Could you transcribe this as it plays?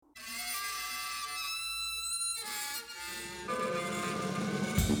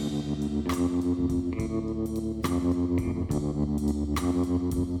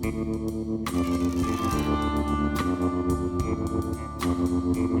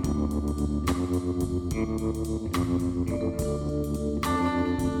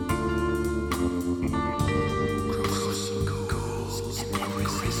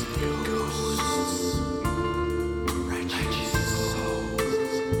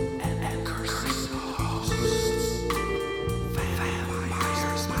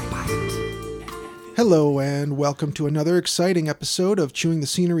Hello and welcome to another exciting episode of Chewing the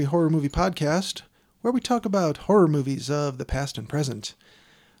Scenery Horror Movie Podcast, where we talk about horror movies of the past and present.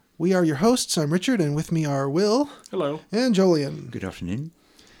 We are your hosts. I'm Richard, and with me are Will. Hello. And Jolien. Good afternoon.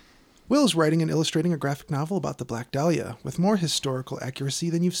 Will is writing and illustrating a graphic novel about the Black Dahlia, with more historical accuracy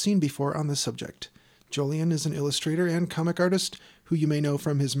than you've seen before on this subject. Jolien is an illustrator and comic artist who you may know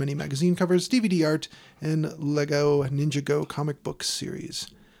from his many magazine covers, DVD art, and Lego Ninjago comic book series.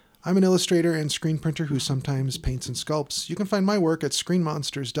 I'm an illustrator and screen printer who sometimes paints and sculpts. You can find my work at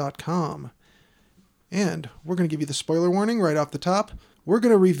screenmonsters.com. And we're going to give you the spoiler warning right off the top. We're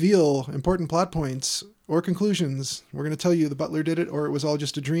going to reveal important plot points or conclusions. We're going to tell you the butler did it or it was all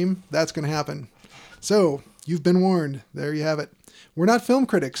just a dream. That's going to happen. So, you've been warned. There you have it. We're not film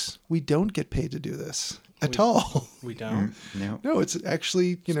critics. We don't get paid to do this at all. We don't? No, it's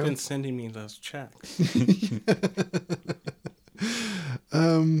actually, It's been sending me those checks.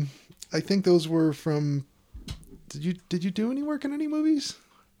 I think those were from... Did you do any work in any movies?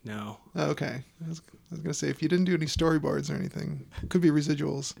 No. Oh, okay. I was going to say, if you didn't do any storyboards or anything, it could be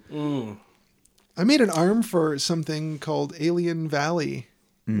residuals. I made an arm for something called Alien Valley.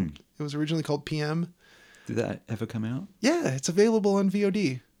 It was originally called PM. Did that ever come out? Yeah, it's available on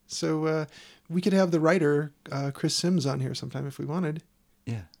VOD. So we could have the writer, Chris Sims, on here sometime if we wanted.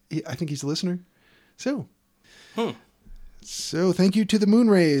 Yeah. I think he's a listener. So thank you to the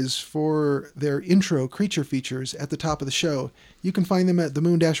Moonrays for their intro creature features at the top of the show. You can find them at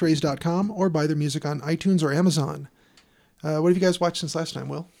themoon-rays.com or buy their music on iTunes or Amazon. What have you guys watched since last time,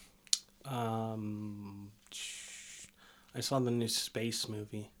 Will? I saw the new space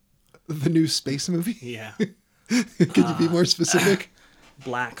movie. The new space movie? Yeah. Could you be more specific?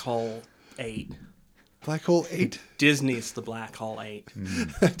 Black Hole 8. Black Hole 8? Disney's The Black Hole 8.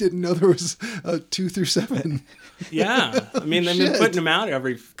 I didn't know there was 2 through 7. Yeah. I mean, they've been putting them out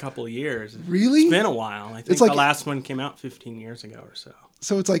every couple of years. Really? It's been a while. I think It's like, the last one came out 15 years ago or so.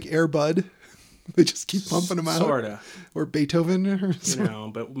 So it's like Air Bud? They just keep pumping them out? Sort of. Or Beethoven? Or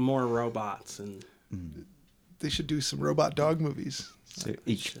something? But more robots. And They should do some robot dog movies. So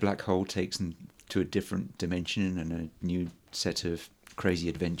each black hole takes them to a different dimension and a new set of crazy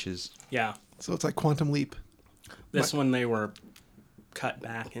adventures. Yeah. So it's like Quantum Leap. This one, they were cut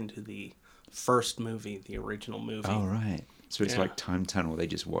back into the first movie, the original movie. Oh, right. So it's like Time Tunnel. They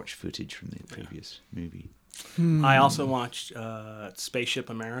just watch footage from the previous movie. I also watched Spaceship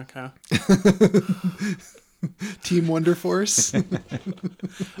America. Team Wonder Force.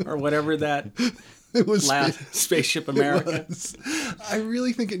 Or whatever that It was Spaceship America. I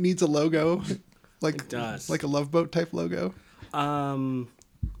really think it needs a logo. It does. Like a Love Boat type logo. Yeah,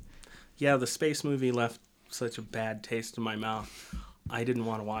 the space movie left such a bad taste in my mouth. I didn't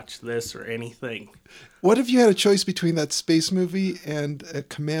want to watch this or anything. What if you had a choice between that space movie and a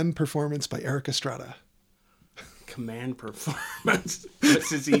Command performance by Eric Estrada? Command performance?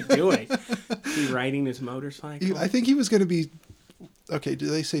 What is he doing? Is he riding his motorcycle? I think he was going to be... Okay, do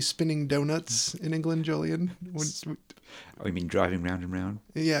they say spinning donuts in England, Jolien? Oh, you mean driving round and round?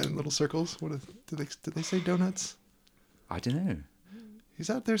 Yeah, in little circles. Did they say donuts? I don't know. He's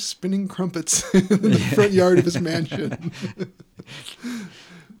out there spinning crumpets in the front yard of his mansion.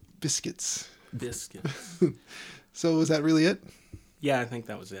 Biscuits. So was that really it? Yeah, I think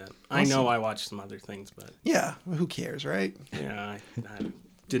that was it. Awesome. I know I watched some other things, but... Yeah, who cares, right? Yeah, I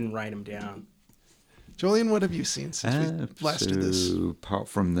didn't write them down. Jolien, what have you seen since we last did this? Apart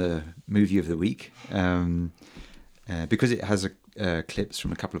from the movie of the week, because it has clips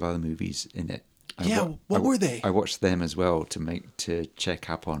from a couple of other movies in it. What were they? I watched them as well to check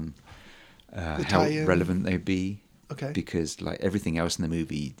up on how relevant they'd be. Okay. Because like everything else in the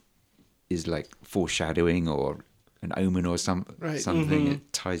movie is like foreshadowing or an omen or something. Mm-hmm.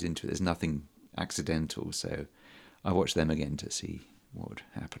 It ties into it. There's nothing accidental. So I watched them again to see what would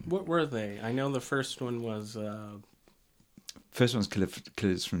happen. What were they? I know the first one was... First one's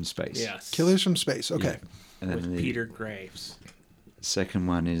Killers from Space. Yes. Killers from Space, okay. Yeah. And then with Peter Graves. Second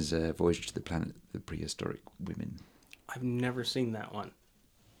one is Voyage to the Planet of the Prehistoric Women. I've never seen that one.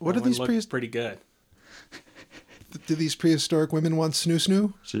 What that are these pretty good. Do these prehistoric women want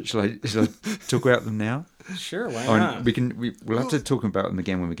snoo-snoo? Shall I talk about them now? Sure, why Oh, not? and we'll have to talk about them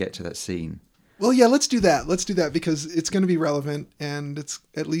again when we get to that scene. Well, yeah, let's do that. Let's do that because it's going to be relevant and it's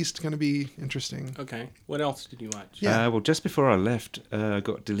at least going to be interesting. Okay. What else did you watch? Yeah. Well, just before I left, I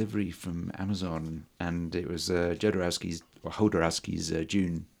got delivery from Amazon, and it was Jodorowsky's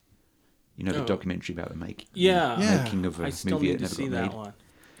June. You know, the Oh. documentary about the making of a I still movie need that to never see got that made. one.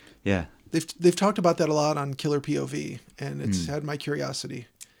 Yeah, They've talked about that a lot on Killer POV, and it's had my curiosity.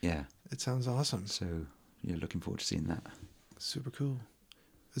 yeah. It sounds awesome. So, yeah, looking forward to seeing that. Super cool.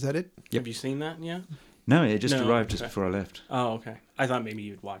 Is that it? Yep. Have you seen that yet? No, it just No, arrived just okay. before I left. Oh, okay. I thought maybe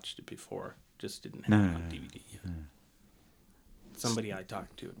you'd watched it before. Just didn't have No, it no, on no, DVD yet. Somebody I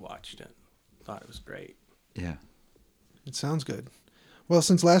talked to had watched it. Thought it was great. Yeah. It sounds good. Well,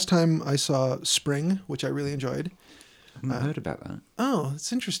 since last time I saw Spring, which I really enjoyed. I've not heard about that. Oh,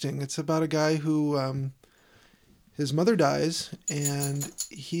 it's interesting. It's about a guy who his mother dies, and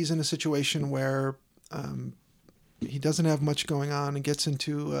he's in a situation where he doesn't have much going on and gets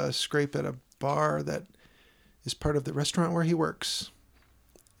into a scrape at a bar that is part of the restaurant where he works.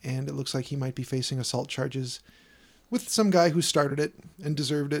 And it looks like he might be facing assault charges with some guy who started it and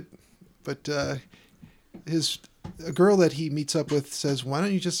deserved it. But a girl that he meets up with says, "Why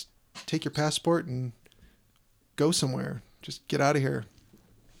don't you just take your passport and go somewhere? Just get out of here."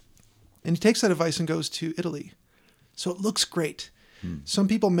 And he takes that advice and goes to Italy. So it looks great. Some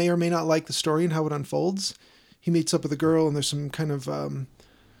people may or may not like the story and how it unfolds. He meets up with a girl, and there's some kind of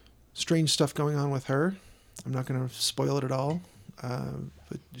strange stuff going on with her. I'm not going to spoil it at all,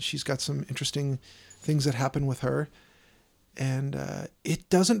 but she's got some interesting things that happen with her. And it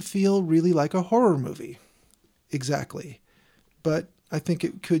doesn't feel really like a horror movie, exactly. But I think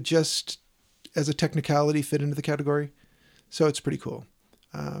it could just, as a technicality, fit into the category. So it's pretty cool.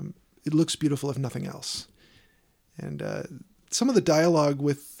 It looks beautiful, if nothing else. And some of the dialogue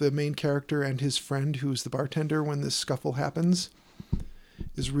with the main character and his friend, who's the bartender when this scuffle happens,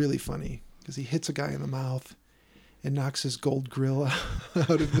 is really funny because he hits a guy in the mouth and knocks his gold grill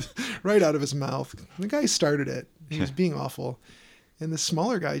right out of his mouth. The guy started it. He was being awful, and the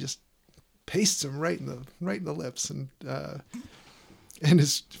smaller guy just pastes him right in the lips. And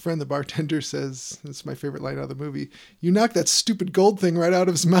his friend, the bartender, says, "It's my favorite line out of the movie. You knocked that stupid gold thing right out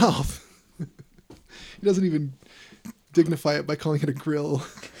of his mouth." He doesn't even dignify it by calling it a grill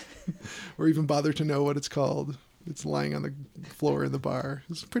or even bother to know what it's called. It's lying on the floor in the bar.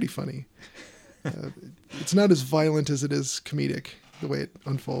 It's pretty funny. It's not as violent as it is comedic, the way it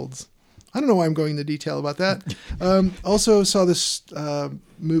unfolds. I don't know why I'm going into detail about that. Also saw this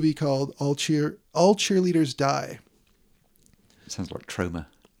movie called All Cheerleaders Die. Sounds like Trauma.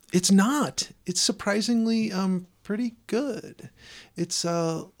 It's not. It's surprisingly pretty good. It's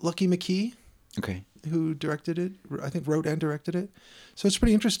Lucky McKee Okay. who directed it. I think wrote and directed it. So it's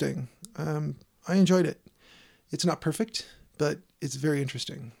pretty interesting. I enjoyed it. It's not perfect, but it's very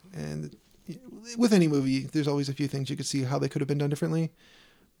interesting. And with any movie, there's always a few things you could see how they could have been done differently.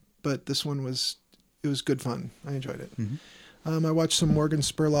 But this one was good fun. I enjoyed it. Mm-hmm. I watched some Morgan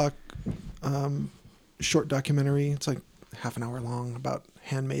Spurlock short documentary. It's like half an hour long about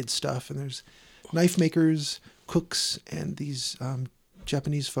handmade stuff. And there's knife makers, cooks, and these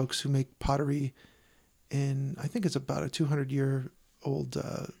Japanese folks who make pottery in, I think it's about a 200-year-old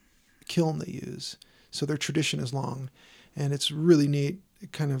kiln they use. So their tradition is long. And it's really neat.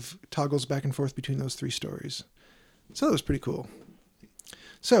 It kind of toggles back and forth between those three stories. So that was pretty cool.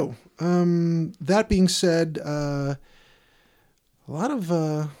 So, that being said, a lot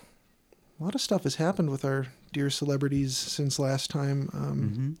of stuff has happened with our dear celebrities since last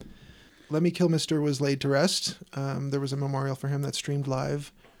time. Lemmy Kilmister was laid to rest. There was a memorial for him that streamed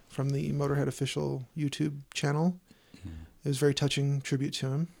live from the Motorhead official YouTube channel. It was a very touching tribute to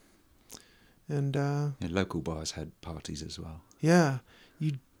him. And local bars had parties as well. Yeah,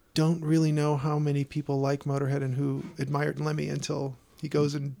 you don't really know how many people like Motorhead and who admired Lemmy until he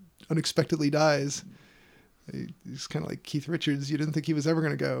goes and unexpectedly dies. He's kind of like Keith Richards. You didn't think he was ever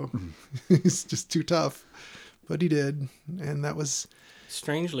going to go. He's just too tough. But he did. And that was...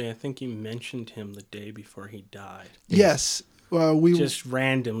 Strangely, I think you mentioned him the day before he died. Yes. We just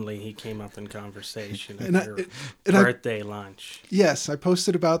randomly he came up in conversation at your and birthday lunch. Yes, I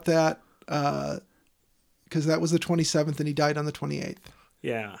posted about that because that was the 27th and he died on the 28th.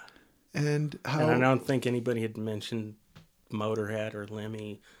 Yeah. And how... And I don't think anybody had mentioned Motorhead or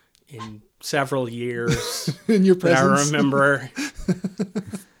Lemmy in several years. In your presence. I remember.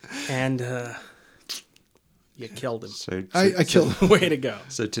 And you killed him. So I killed him. Way to go.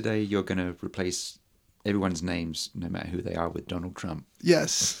 So today you're going to replace everyone's names, no matter who they are, with Donald Trump.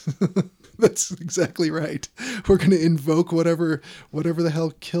 Yes, that's exactly right. We're going to invoke whatever the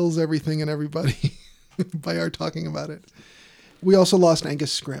hell kills everything and everybody. by our talking about it. We also lost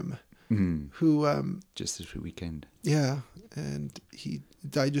Angus Scrimm, who Just this weekend. yeah, and he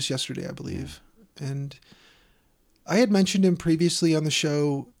died just yesterday, I believe. And I had mentioned him previously on the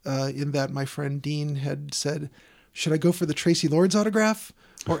show in that my friend Dean had said, should I go for the Tracy Lords autograph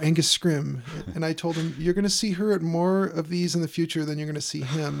or Angus Scrimm? And I told him, you're going to see her at more of these in the future than you're going to see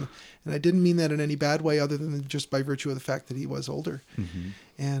him. And I didn't mean that in any bad way other than just by virtue of the fact that he was older.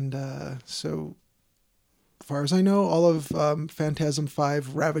 And so far as I know, all of Phantasm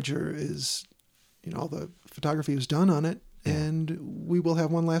 5 Ravager is, all the photography was done on it. Yeah. And we will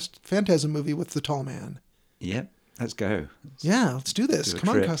have one last Phantasm movie with the tall man. Yep, let's go. Yeah, let's do this. Do a Come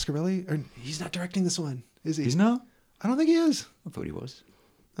on, trip. Coscarelli. Or, he's not directing this one, is he? He's not? I don't think he is. I thought he was.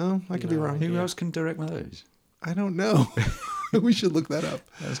 Oh, I could be No. wrong. Who Yeah. else can direct one of those? I don't know. We should look that up.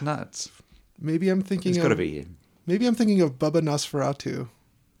 That's nuts. Maybe I'm thinking It's of got to be him. Maybe I'm thinking of Bubba Nosferatu.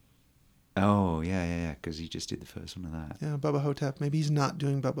 Oh, yeah, because he just did the first one of that. Yeah, Bubba Hotep. Maybe he's not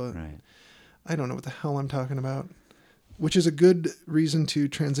doing Bubba. Right. I don't know what the hell I'm talking about. Which is a good reason to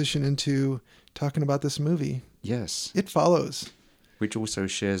transition into talking about this movie. Yes. It Follows. Which also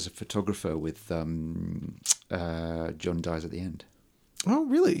shares a photographer with John Dies at the End. Oh,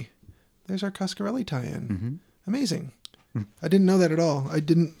 really? There's our Coscarelli tie-in. Mm-hmm. Amazing. I didn't know that at all. I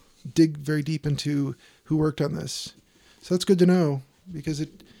didn't dig very deep into who worked on this. So that's good to know because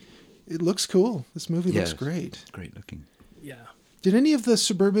it looks cool. This movie looks Yes. great. Great looking. Yeah. Did any of the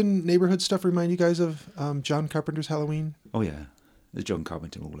suburban neighborhood stuff remind you guys of John Carpenter's Halloween? Oh, yeah. There's John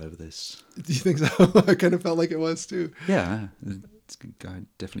Carpenter all over this. Do you think so? I kind of felt like it was too. Yeah. It's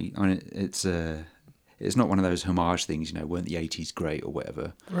definitely. I mean, it's not one of those homage things, weren't the 80s great or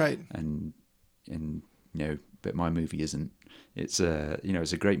whatever. Right. And but my movie isn't. It's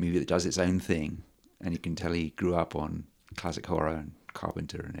it's a great movie that does its own thing, and you can tell he grew up on classic horror and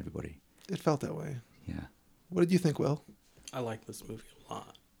Carpenter and everybody. It felt that way. Yeah. What did you think, Will? I like this movie a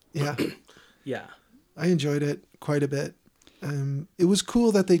lot. Yeah, Yeah. I enjoyed it quite a bit. It was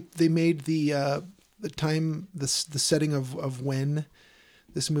cool that they made the time, the setting of when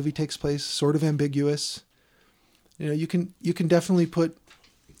this movie takes place sort of ambiguous. You can definitely put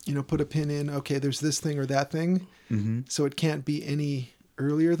a pin in, okay, there's this thing or that thing. Mm-hmm. So it can't be any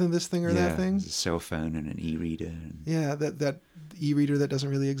earlier than this thing or that thing. There's a cell phone and an e-reader. And... Yeah, that e-reader that doesn't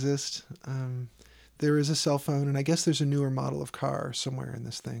really exist. There is a cell phone, and I guess there's a newer model of car somewhere in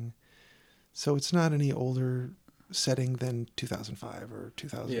this thing. So it's not any older setting than 2005 or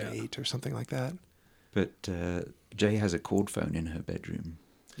 2008 or something like that. But Jay has a cord phone in her bedroom.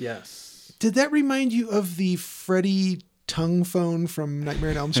 Yes. Did that remind you of the Freddie tongue phone from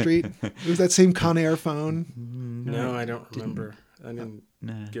Nightmare on Elm Street? It was that same Con Air phone. No, I don't remember. I didn't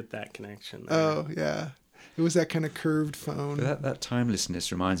No. get that connection there. Oh, yeah. It was that kind of curved phone. But that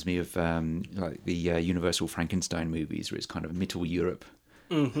timelessness reminds me of like the Universal Frankenstein movies, where it's kind of Middle Europe.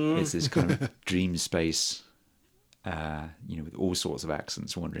 Mm-hmm. It's this kind of dream space, with all sorts of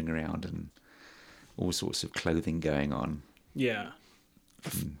accents wandering around and all sorts of clothing going on. Yeah.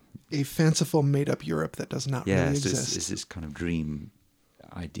 A fanciful made-up Europe that does not Yeah, really it's exist. this kind of dream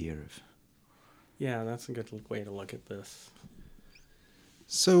idea of. Yeah, that's a good way to look at this.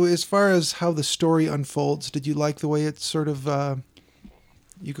 So as far as how the story unfolds, did you like the way it sort of,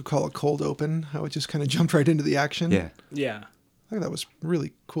 you could call it cold open, how it just kind of jumped right into the action? Yeah, Yeah. I think that was a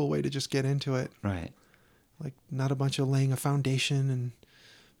really cool way to just get into it. right. Like not a bunch of laying a foundation and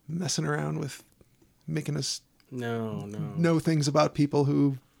messing around with making us No. know things about people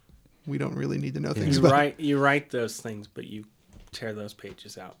who we don't really need to know things You about. you write those things, but you tear those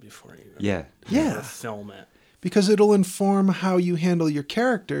pages out before you Yeah, Yeah. film it. Because it'll inform how you handle your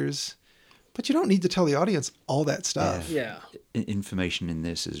characters, but you don't need to tell the audience all that stuff. Yeah. information in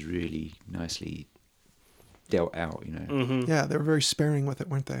this is really nicely dealt out. Mm-hmm. Yeah, they were very sparing with it,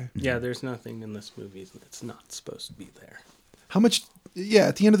 weren't they? Yeah, there's nothing in this movie that's not supposed to be there. How much,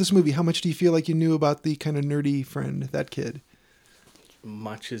 at the end of this movie, how much do you feel like you knew about the kind of nerdy friend, that kid?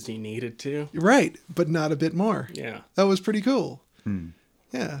 Much as he needed to. Right, but not a bit more. Yeah. That was pretty cool. Mm.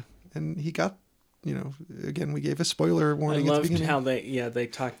 Yeah, and he got, again, we gave a spoiler I warning at the loved beginning. how they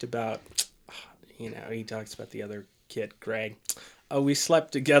talked about, he talks about the other kid, Greg. Oh, we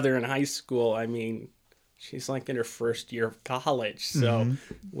slept together in high school. I mean, she's like in her first year of college. So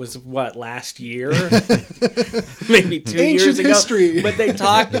was what, last year? Maybe 2 years Ancient ago. history. But they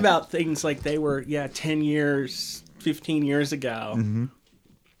talked about things like they were, 10 years, 15 years ago. Mm-hmm.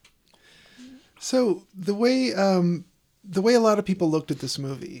 So the way a lot of people looked at this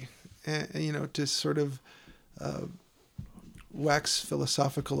movie, to sort of wax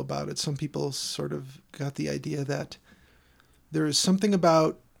philosophical about it, some people sort of got the idea that there is something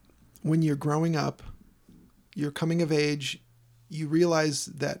about when you're growing up you're coming of age, you realize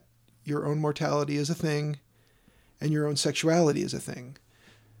that your own mortality is a thing and your own sexuality is a thing.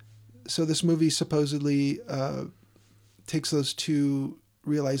 So this movie supposedly takes those two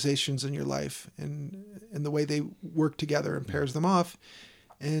realizations in your life and the way they work together and pairs them off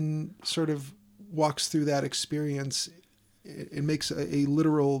and sort of walks through that experience. It makes a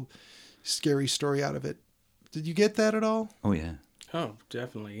literal scary story out of it. Did you get that at all? Oh yeah. Oh,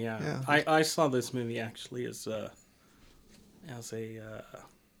 definitely, yeah. Yeah. I saw this movie actually as a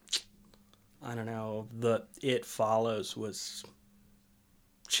I don't know, the It Follows was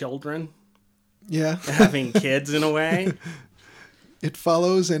children Yeah. having kids in a way. It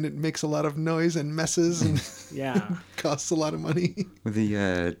follows and it makes a lot of noise and messes and Yeah. costs a lot of money. Well,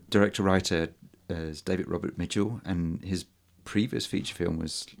 the director-writer is David Robert Mitchell, and his previous feature film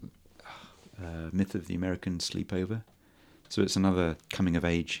was Myth of the American Sleepover. So it's another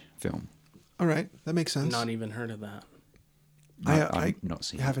coming-of-age film. All right. That makes sense. Not even heard of that. I've not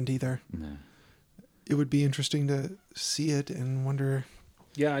seen it. haven't either. No. It would be interesting to see it and wonder.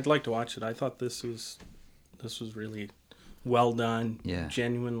 Yeah, I'd like to watch it. I thought this was really well done. Yeah.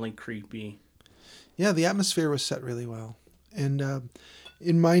 Genuinely creepy. Yeah, the atmosphere was set really well. And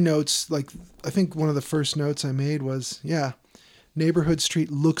in my notes, like I think one of the first notes I made was, yeah, Neighborhood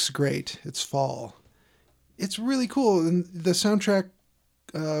Street looks great. It's fall. It's really cool. And the soundtrack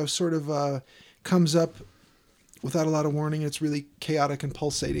sort of comes up without a lot of warning. It's really chaotic and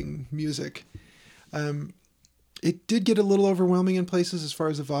pulsating music. It did get a little overwhelming in places as far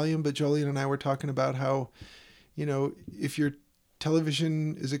as the volume, but Jolien and I were talking about how, you know, if your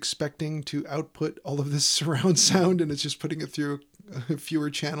television is expecting to output all of this surround sound and it's just putting it through fewer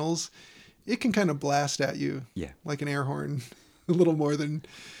channels, it can kind of blast at you. Yeah. Like an air horn, a little more than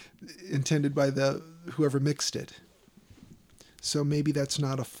intended by the whoever mixed it. So maybe that's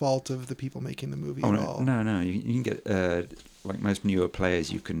not a fault of the people making the movie at all. No. You can get, like most newer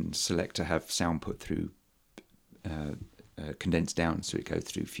players, you can select to have sound put through, condensed down so it goes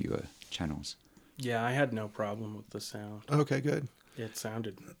through fewer channels. Yeah, I had no problem with the sound. Okay, good. It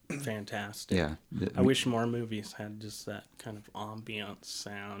sounded fantastic. Yeah. I wish more movies had just that kind of ambiance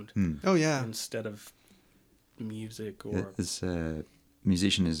sound Oh, yeah. instead of music or... This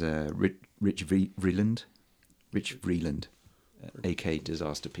musician is Rich Vreeland. Rich Vreeland, AK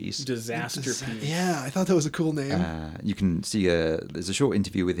Disaster Piece. Disaster piece. Yeah, I thought that was a cool name. You can see there's a short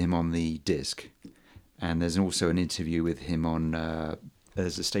interview with him on the disc, and there's also an interview with him on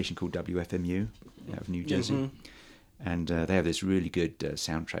there's a station called WFMU out of New Jersey, Mm-hmm. and they have this really good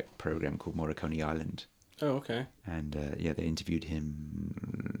soundtrack program called Morricone Island. Oh, okay. And yeah, they interviewed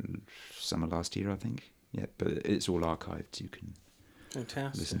him summer last year, I think. Yeah, but it's all archived. You can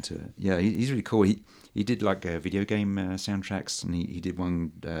Fantastic. listen to it. Yeah, he's really cool. He did like video game soundtracks, and he did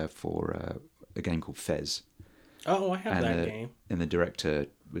one for a game called Fez. Oh, I have And that game. And the director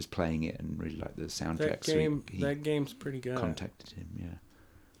was playing it and really liked the soundtrack. That game's pretty good. Contacted him.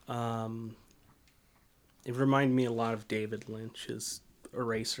 Yeah. It reminded me a lot of David Lynch's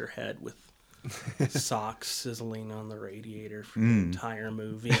Eraserhead with socks sizzling on the radiator for the entire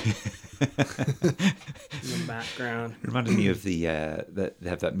movie in the background. It reminded me of the that they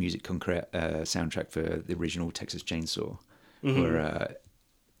have that Music Concrete soundtrack for the original Texas Chainsaw, where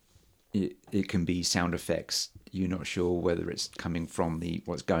it can be sound effects. You're not sure whether it's coming from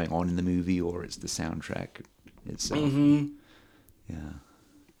what's going on in the movie or it's the soundtrack itself. Yeah.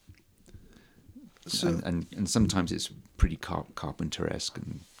 So, And sometimes it's pretty Carpenter-esque,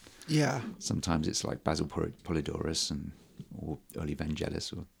 and yeah. sometimes it's like Basil Polidorus or Oli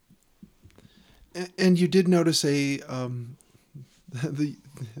Vangelis. And you did notice the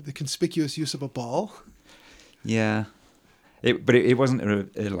conspicuous use of a ball. Yeah, but it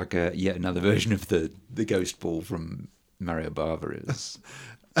wasn't like yet another version of the ghost ball from Mario Bava. It was,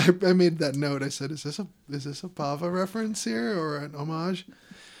 I made that note. I said, "Is this a Bava reference here or an homage?"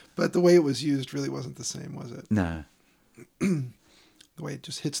 But the way it was used really wasn't the same, was it? no. The way it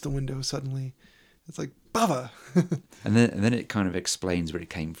just hits the window suddenly, it's like Bava. And then it kind of explains where it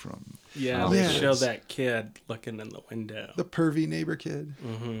came from. Yeah, Oh, they yeah. show that kid looking in the window. The pervy neighbor kid.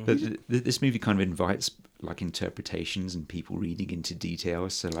 But this movie kind of invites like interpretations and people reading into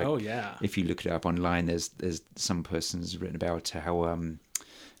details. So like, Oh, yeah. if you look it up online, there's some person's written about how I'm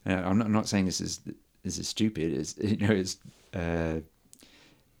not saying this is stupid. It's it's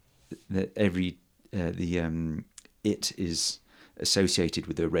that every it is associated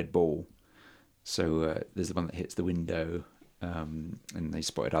with a red ball. So there's the one that hits the window, and they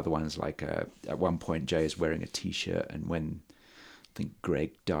spotted other ones. Like at one point, Jay is wearing a T-shirt, and when I think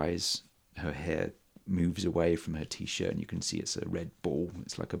Greg dies, her hair moves away from her T-shirt, and you can see it's a red ball.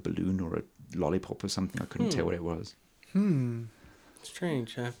 It's like a balloon or a lollipop or something. I couldn't tell what it was.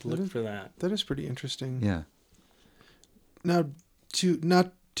 Strange. I have to look for that. That is pretty interesting. Yeah. Now,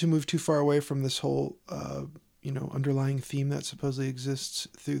 not to move too far away from this whole, underlying theme that supposedly exists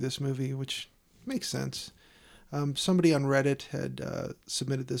through this movie, which makes sense. Somebody on Reddit had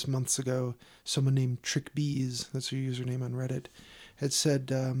submitted this months ago. Someone named TrickBees, that's her username on Reddit, had said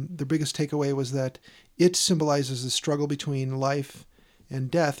their biggest takeaway was that it symbolizes the struggle between life and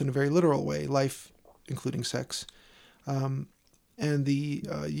death in a very literal way, life including sex. And the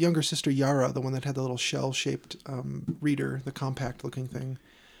younger sister Yara, the one that had the little shell-shaped reader, the compact-looking thing,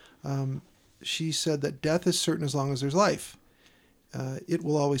 she said that death is certain as long as there's life. It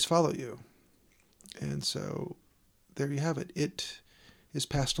will always follow you. And so there you have it. It is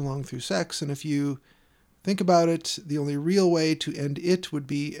passed along through sex, and if you think about it, the only real way to end it would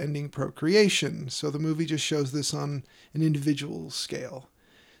be ending procreation. So the movie just shows this on an individual scale.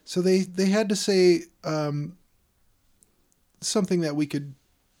 So they had to say something that we could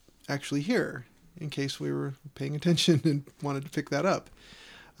actually hear in case we were paying attention and wanted to pick that up.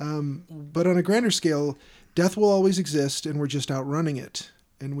 But on a grander scale, death will always exist, and we're just outrunning it,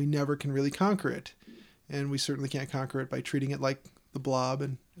 and we never can really conquer it. And we certainly can't conquer it by treating it like the Blob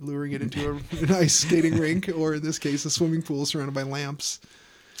and luring it into an ice skating rink, or in this case, a swimming pool surrounded by lamps.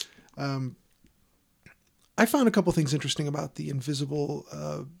 I found a couple things interesting about the invisible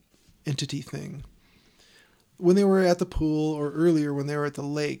entity thing. When they were at the pool, or earlier when they were at the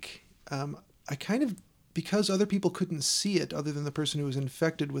lake, I kind of, because other people couldn't see it other than the person who was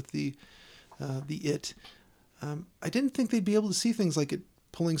infected with the it, I didn't think they'd be able to see things like it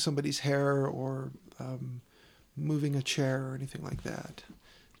pulling somebody's hair or moving a chair or anything like that.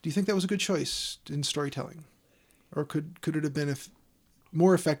 Do you think that was a good choice in storytelling? Or could it have been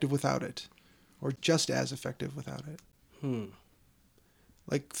more effective without it? Or just as effective without it?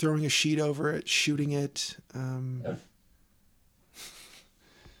 Like throwing a sheet over it, shooting it.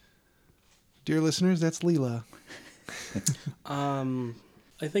 Dear listeners, that's Leela.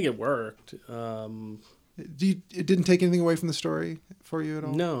 I think it worked. It didn't take anything away from the story for you at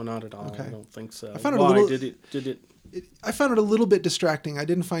all? No, not at all. Okay. I don't think so. I found it Why? a little. Did it? I found it a little bit distracting. I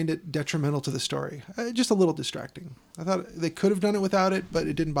didn't find it detrimental to the story. Just a little distracting. I thought they could have done it without it, but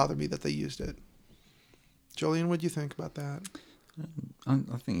it didn't bother me that they used it. Jolien, what do you think about that? I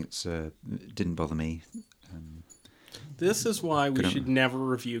think it didn't bother me. This is why we should never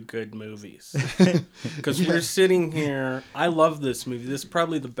review good movies. Because we're sitting here. I love this movie. This is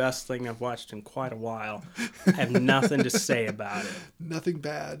probably the best thing I've watched in quite a while. I have nothing to say about it. Nothing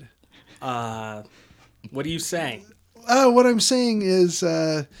bad. What are you saying? What I'm saying is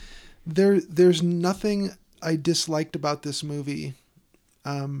there's nothing I disliked about this movie.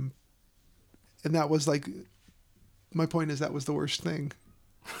 And that was like, my point is that was the worst thing.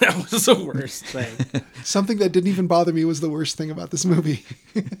 That was the worst thing. Something that didn't even bother me was the worst thing about this movie.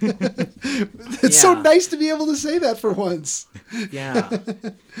 It's so nice to be able to say that for once. Yeah.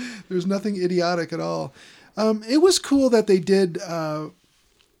 There's nothing idiotic at all. It was cool that they did, sort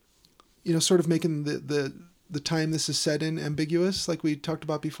of making the time this is set in ambiguous, like we talked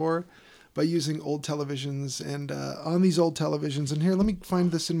about before, by using old televisions. And on these old televisions, and here, let me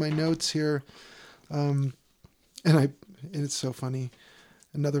find this in my notes here. And it's so funny.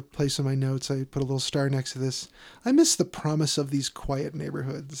 Another place in my notes, I put a little star next to this. I miss the promise of these quiet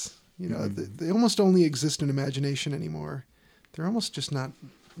neighborhoods. They almost only exist in imagination anymore. They're almost just not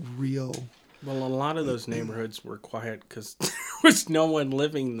real. Well, a lot of those neighborhoods were quiet because there was no one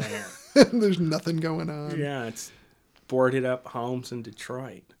living there. There's nothing going on. Yeah, it's boarded up homes in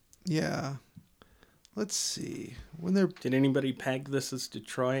Detroit. Yeah. Let's see. Did anybody peg this as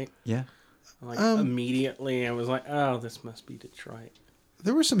Detroit? Yeah. Immediately, I was like, oh, this must be Detroit.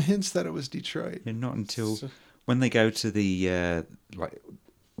 There were some hints that it was Detroit. Yeah, not until when they go to the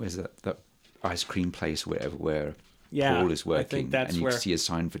where's that ice cream place, wherever where Paul is working, I think that's and you where... see a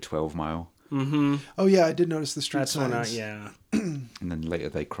sign for 12 Mile. Mm-hmm. Oh yeah, I did notice the street that's signs. And then later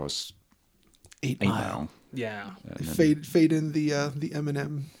they cross 8 Mile. Yeah. Fade in the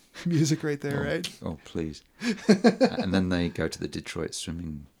Eminem music right there, right? Oh please. And then they go to the Detroit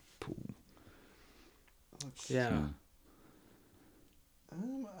swimming pool. Yeah.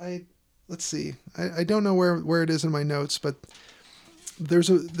 Let's see. I don't know where it is in my notes, but there's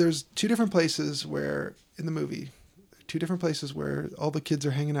two different places where in the movie, where all the kids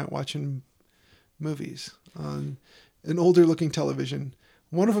are hanging out watching movies on an older looking television.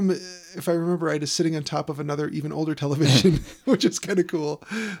 One of them, if I remember right, is sitting on top of another even older television, which is kind of cool.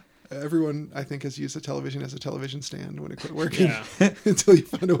 Everyone, I think, has used a television as a television stand when it quit working until you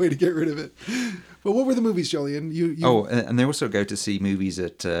found a way to get rid of it. But what were the movies, Jolien? You Oh, and they also go to see movies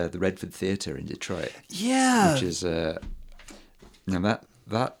at the Redford Theatre in Detroit. yeah. Which is now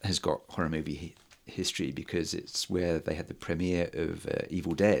that has got horror movie history because it's where they had the premiere of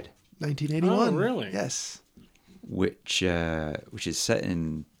Evil Dead, 1981. Oh, really? Yes. which is set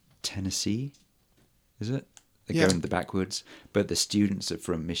in Tennessee, is it? They Yeah. go in the backwoods, but the students are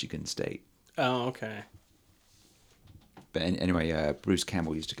from Michigan State. Oh, okay. But anyway, Bruce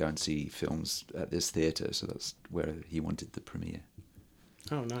Campbell used to go and see films at this theatre, so that's where he wanted the premiere.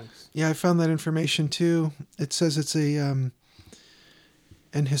 Oh, nice. Yeah, I found that information too. It says it's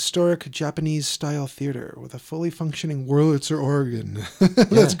an historic Japanese-style theater with a fully functioning Wurlitzer organ.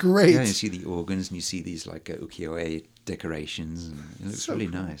 That's great. Yeah, you see the organs and you see these like ukiyo-e decorations, and it looks So really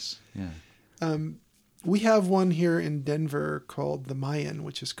cool. nice. Yeah. We have one here in Denver called the Mayan,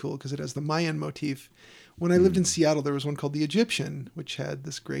 which is cool because it has the Mayan motif. When I lived in Seattle, there was one called the Egyptian, which had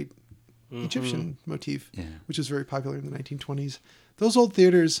this great Egyptian motif, Yeah. which was very popular in the 1920s. Those old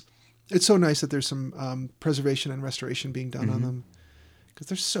theaters, it's so nice that there's some preservation and restoration being done on them because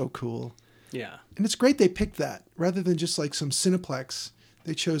they're so cool. Yeah. And it's great they picked that rather than just like some Cineplex.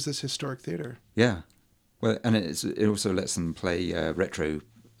 They chose this historic theater. Yeah. Well, and it also lets them play retro,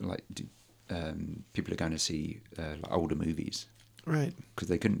 like people are going to see like older movies Right. because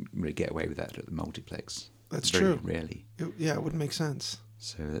they couldn't really get away with that at the multiplex. That's Very true. Rarely. Yeah, it wouldn't make sense.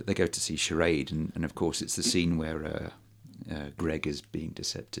 So they go to see Charade, and of course it's the scene where Greg is being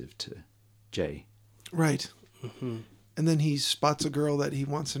deceptive to Jay. Right. And then he spots a girl that he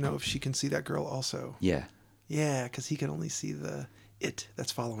wants to know if she can see that girl also. Yeah. Yeah, because he can only see it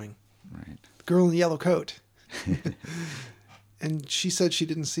that's following. Right. The girl in the yellow coat. And she said she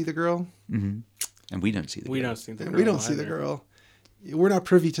didn't see the girl. Mm-hmm. And we don't see the We girl. don't see the And girl we don't see the either. girl. We're not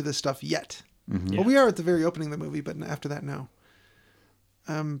privy to this stuff yet. Mhm. Well, we are at the very opening of the movie, but after that, no.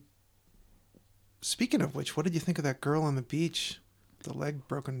 Speaking of which, what did you think of that girl on the beach? The leg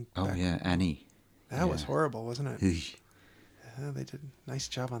broken Oh back. yeah, Annie. That was Yeah. horrible, wasn't it? Ugh. Yeah, they did a nice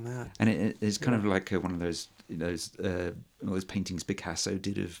job on that. And it's kind of like one of those those paintings Picasso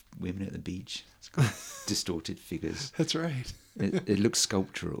did of women at the beach. It's kind of distorted figures. That's right. It looks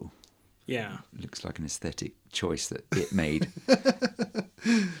sculptural. Yeah. It looks like an aesthetic choice that it made.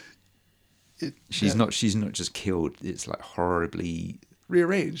 She's not just killed. It's like horribly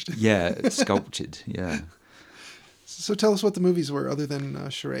Rearranged. sculptured. Yeah. So tell us what the movies were other than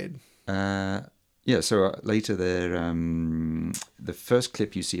Charade. So later there, the first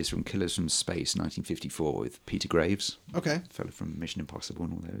clip you see is from Killers from Space, 1954, with Peter Graves, Okay. fellow from Mission Impossible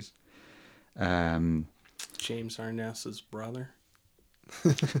and all those. James Arness's brother.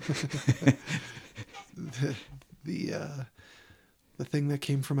 The thing that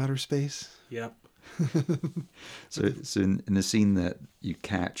came from outer space. Yep. So in the scene that you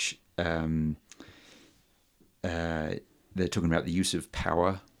catch, they're talking about the use of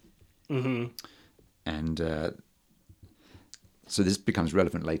power. Mm-hmm. And so this becomes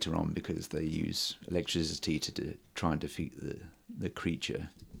relevant later on because they use electricity to try and defeat the creature,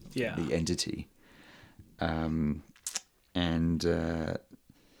 Yeah. the entity.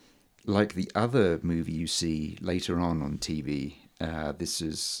 Like the other movie you see later on TV,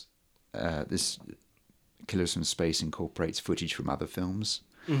 this Killers from Space incorporates footage from other films.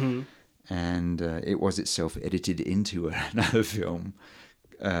 Mm-hmm. And it was itself edited into another film.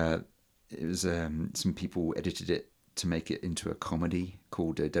 It was some people edited it to make it into a comedy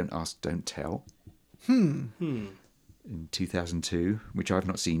called Don't Ask, Don't Tell in 2002, which I've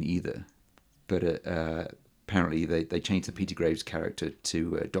not seen either. But apparently they changed the Peter Graves character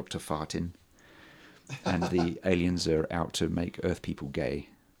to Dr. Fartin, and the aliens are out to make Earth people gay.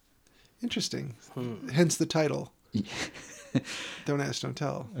 Interesting. Hence the title. Don't Ask, Don't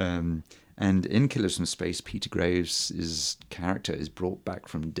Tell. And in Killers from Space, Peter Graves' character is brought back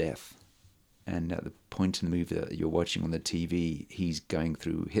from death. And at the point in the movie that you're watching on the TV, he's going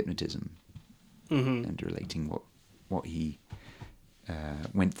through hypnotism and relating what he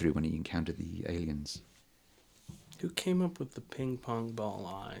went through when he encountered the aliens. Who came up with the ping pong ball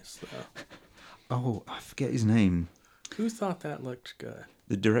eyes, though? Oh, I forget his name. Who thought that looked good?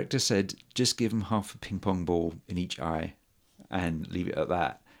 The director said, just give him half a ping pong ball in each eye and leave it at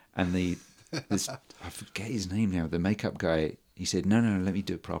that. And I forget his name now, the makeup guy, he said, no, let me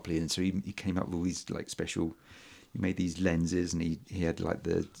do it properly. And so he came up with all these like special, he made these lenses and he had like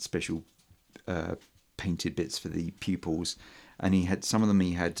the special painted bits for the pupils. And he had, some of them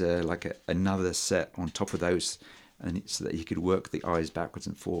he had like another set on top of those, and so that he could work the eyes backwards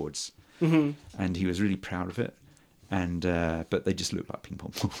and forwards. Mm-hmm. And he was really proud of it. And but they just looked like ping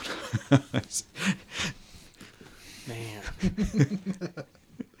pong balls. Man.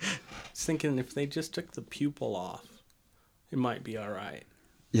 thinking if they just took the pupil off, it might be all right.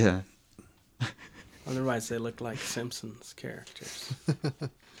 Yeah. Otherwise, they look like Simpsons characters.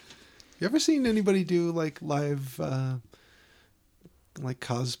 You ever seen anybody do like live, like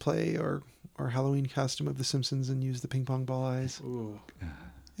cosplay or Halloween costume of the Simpsons and use the ping pong ball eyes? Ooh.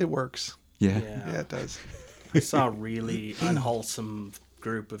 It works. Yeah. Yeah, it does. I saw a really unwholesome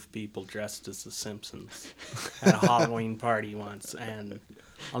group of people dressed as the Simpsons at a Halloween party once, and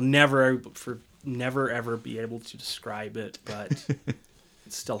I'll never ever be able to describe it, but it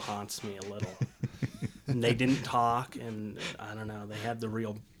still haunts me a little. And they didn't talk, and I don't know, they had the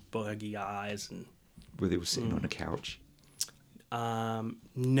real buggy eyes, and Were they all sitting on a couch?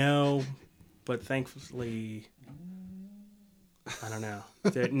 no, but thankfully, I don't know.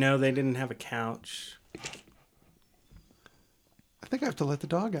 No, they didn't have a couch. I think I have to let the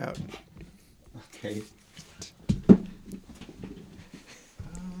dog out. Okay.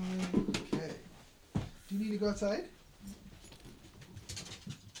 Okay. Do you need to go outside?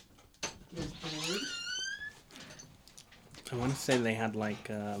 Is bored? I want to say they had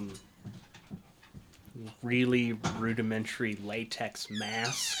like really rudimentary latex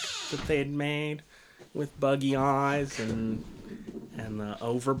mask that they had made with buggy eyes and the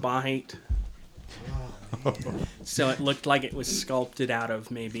overbite. So it looked like it was sculpted out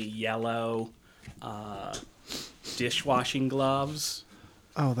of maybe yellow dishwashing gloves,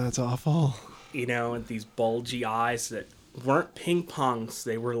 Oh, that's awful. you know, and these bulgy eyes that weren't ping pongs.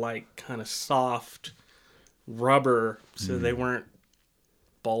 They were like kind of soft rubber, so they weren't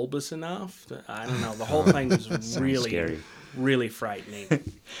bulbous enough. I don't know. The whole thing was really, scary. really frightening.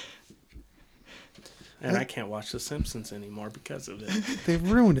 And I can't watch The Simpsons anymore because of it.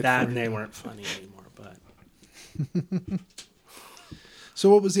 They've ruined it That for and you. they weren't funny anymore, but So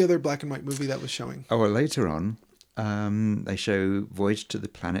what was the other black and white movie that was showing? Oh, well, later on, they show Voyage to the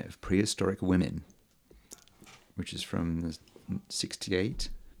Planet of Prehistoric Women, which is from 1968.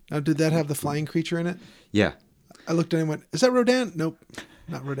 Now, did that have the flying creature in it? Yeah. I looked at it and went, is that Rodan? Nope,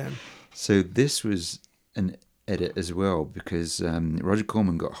 not Rodan. So this was an edit as well because Roger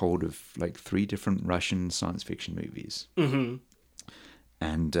Corman got hold of like 3 different Russian science fiction movies,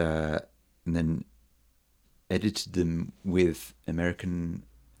 and then edited them with American.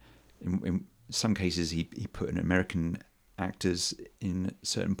 In some cases, he put in American actors in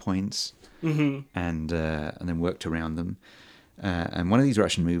certain points, and then worked around them. And one of these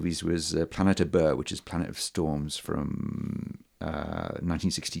Russian movies was Planeta Burr, which is Planet of Storms from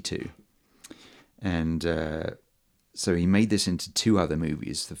 1962. And so he made this into 2 other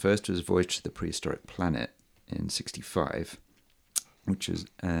movies. The first was Voyage to the Prehistoric Planet in 1965, which was,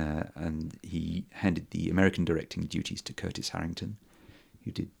 and he handed the American directing duties to Curtis Harrington,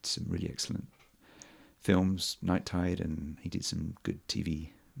 who did some really excellent films, Night Tide, and he did some good TV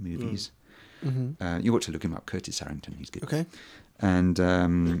movies. You ought to look him up, Curtis Harrington. He's good. Okay. And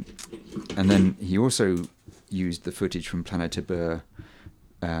then he also used the footage from Planeta Burr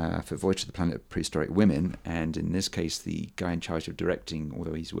for Voyage to the Planet of Prehistoric Women, and in this case, the guy in charge of directing,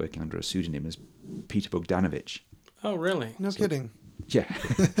 although he's working under a pseudonym, is Peter Bogdanovich. oh really? No kidding. Yeah,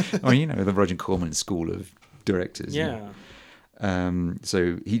 well, you know, the Roger Corman school of directors. Yeah.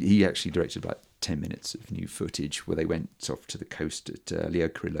 So he actually directed about 10 minutes of new footage where they went off to the coast at Leo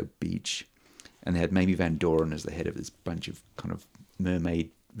Carrillo Beach, and they had Mamie Van Doren as the head of this bunch of kind of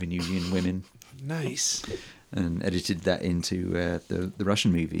mermaid Venusian women, Nice. and edited that into the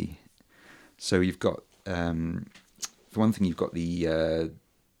Russian movie. So you've got, for one thing, you've got the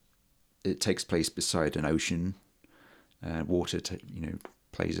it takes place beside an ocean. Water,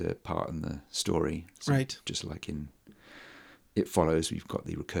 plays a part in the story. So Right. Just like in It Follows, we've got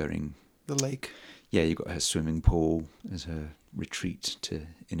the recurring. The lake. Yeah, you've got her swimming pool as her retreat to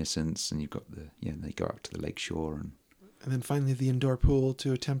innocence, and you've got they go out to the lake shore and. And then finally the indoor pool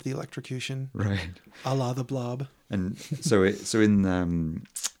to attempt the electrocution. Right. A la the Blob. And so in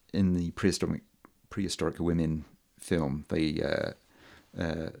the prehistoric women film, they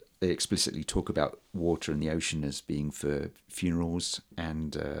explicitly talk about water in the ocean as being for funerals,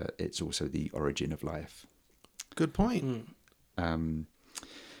 and it's also the origin of life. Good point. And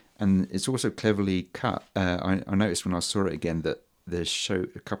it's also cleverly cut. I noticed when I saw it again that there's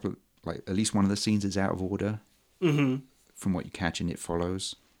a couple of, like, at least one of the scenes is out of order from what you catch in It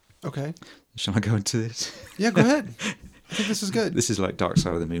Follows. Okay. Shall I go into this? Yeah, go ahead. I think this is good. This is like Dark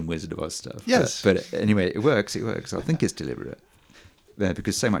Side of the Moon, Wizard of Oz stuff. Yes. But anyway, it works. I think it's deliberate.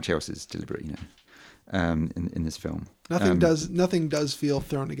 Because so much else is deliberate, in this film. Nothing does feel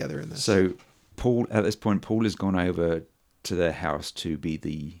thrown together in this. So Paul has gone over to their house to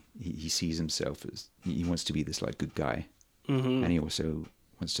be he sees himself as, he wants to be this like good guy. And he also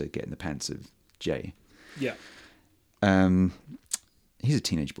wants to get in the pants of Jay. Yeah. He's a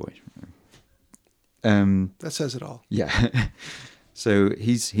teenage boy. That says it all. Yeah. So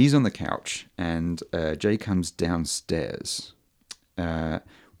he's on the couch, and Jay comes downstairs.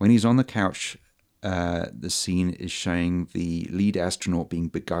 When he's on the couch, the scene is showing the lead astronaut being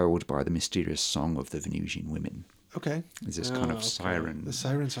beguiled by the mysterious song of the Venusian women. Okay. There's this kind of okay. siren, The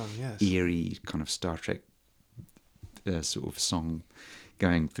siren song, yes. eerie kind of Star Trek sort of song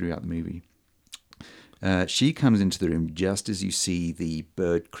going throughout the movie. She comes into the room just as you see the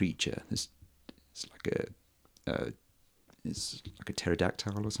bird creature. It's like a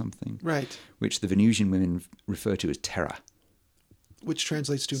pterodactyl or something, Right. which the Venusian women refer to as Terra. Which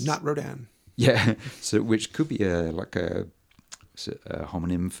translates to not Rodan. Yeah, so which could be a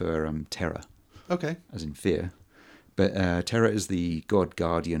homonym for terror, Okay. as in fear. But Terra is the god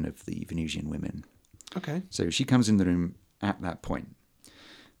guardian of the Venusian women. Okay. So she comes in the room at that point.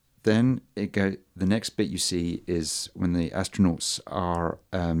 Then the next bit you see is when the astronauts are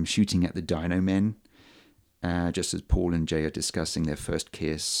shooting at the Dino Men, just as Paul and Jay are discussing their first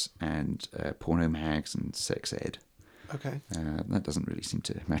kiss and porno mags and sex ed. Okay. That doesn't really seem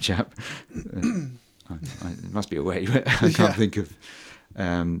to match up. It must be a way, but I can't think of.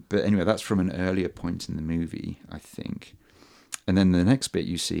 But anyway, that's from an earlier point in the movie, I think. And then the next bit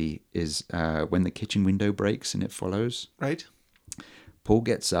you see is when the kitchen window breaks and it follows. Right. Paul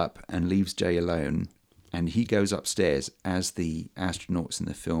gets up and leaves Jay alone, and he goes upstairs as the astronauts in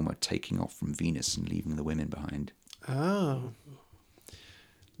the film are taking off from Venus and leaving the women behind. Oh.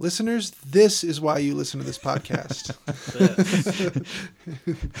 Listeners, this is why you listen to this podcast.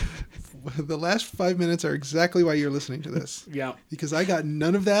 The last 5 minutes are exactly why you're listening to this. Yeah. Because I got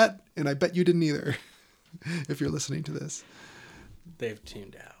none of that, and I bet you didn't either, if you're listening to this. They've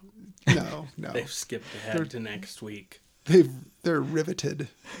tuned out. No. They've skipped ahead to next week. They're riveted.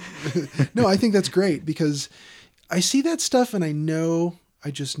 No, I think that's great because I see that stuff and I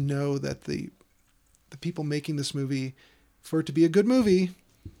just know that the people making this movie, for it to be a good movie,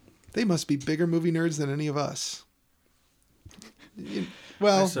 they must be bigger movie nerds than any of us.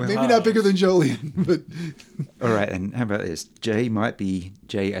 Well, maybe not bigger than Jolien, but... All right, and how about this? Jay might be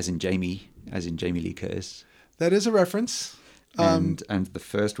Jay as in Jamie Lee Curtis. That is a reference. And the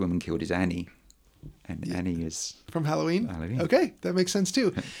first woman killed is Annie. And Annie is... From Halloween? Halloween. Okay, that makes sense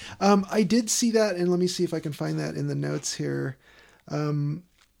too. I did see that, and let me see if I can find that in the notes here. There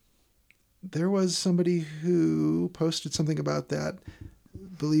was somebody who posted something about that,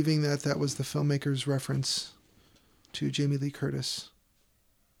 believing that was the filmmaker's reference to Jamie Lee Curtis.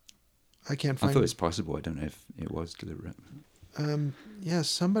 I can't find... I thought it was possible. I don't know if it was deliberate. Yeah,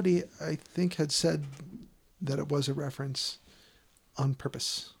 somebody, I think, had said that it was a reference on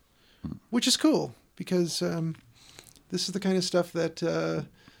purpose, which is cool because this is the kind of stuff that,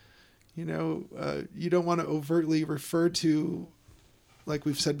 you don't want to overtly refer to. Like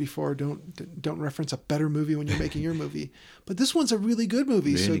we've said before, don't reference a better movie when you're making your movie. But this one's a really good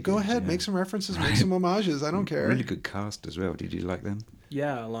movie, really so go good, ahead, yeah. make some references, make some homages. I don't care. Really good cast as well. Did you like them?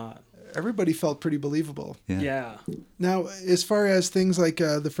 Yeah, a lot. Everybody felt pretty believable. Yeah. Now, as far as things like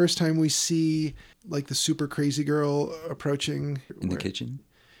the first time we see like the super crazy girl approaching... In the kitchen?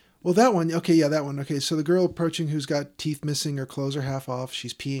 Well, that one. Okay, yeah, that one. Okay, so the girl approaching who's got teeth missing, her clothes are half off,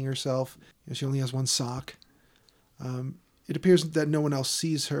 she's peeing herself. She only has one sock. It appears that no one else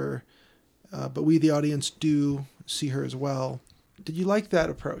sees her, but we, the audience, do see her as well. Did you like that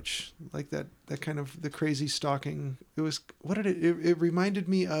approach? Like that kind of the crazy stalking? It was, it reminded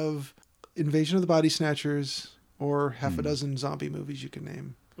me of Invasion of the Body Snatchers or half a dozen zombie movies you can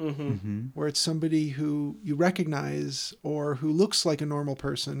name. Mm-hmm. Mm-hmm. Where it's somebody who you recognize or who looks like a normal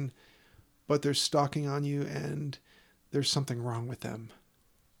person, but they're stalking on you and there's something wrong with them.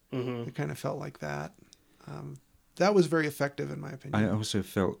 Mm-hmm. It kind of felt like that. That was very effective in my opinion. I also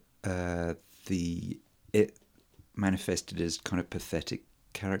felt it manifested as kind of pathetic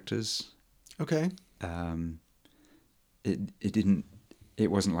characters. Okay.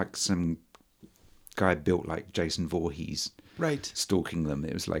 It wasn't like some guy built like Jason Voorhees Right. stalking them.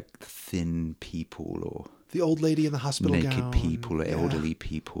 It was like thin people or The old lady in the hospital naked gown. people or Yeah. elderly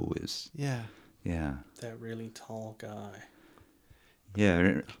people. Yeah. Yeah. That really tall guy.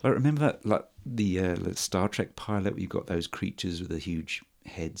 Yeah, I remember that, like the Star Trek pilot. You got those creatures with the huge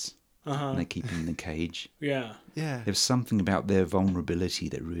heads, and they keep them in the cage. Yeah. Yeah. There was something about their vulnerability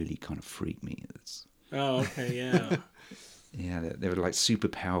that really kind of freaked me. Oh, okay, yeah. Yeah, they were like super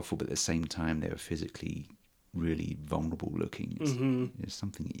powerful, but at the same time they were physically really vulnerable looking. There's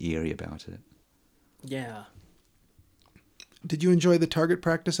something eerie about it. Yeah. Did you enjoy the target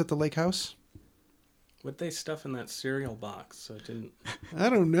practice at the lake house? What'd they stuff in that cereal box so it didn't I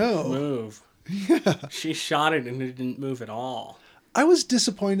don't know. move? Yeah. She shot it and it didn't move at all. I was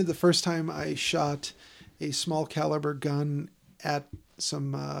disappointed the first time I shot a small caliber gun at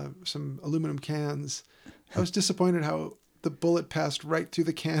some aluminum cans. I was disappointed how the bullet passed right through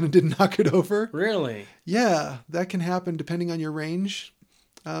the can and didn't knock it over. Really? Yeah, that can happen depending on your range.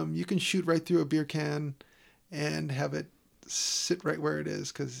 You can shoot right through a beer can and have it sit right where it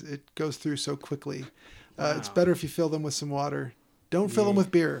is because it goes through so quickly. It's Wow. better if you fill them with some water. Don't fill them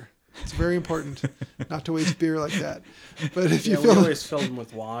with beer. It's very important not to waste beer like that. But if you Yeah, we fill them, always filled them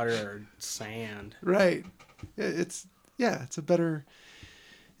with water or sand. right, it's a better.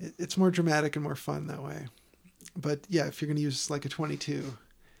 It's more dramatic and more fun that way. But yeah, if you're going to use like a 22,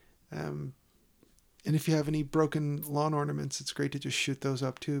 and if you have any broken lawn ornaments, it's great to just shoot those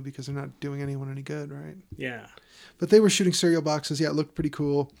up too because they're not doing anyone any good, right? Yeah. But they were shooting cereal boxes. Yeah, it looked pretty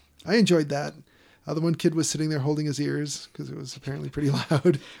cool. I enjoyed that. The one kid was sitting there holding his ears because it was apparently pretty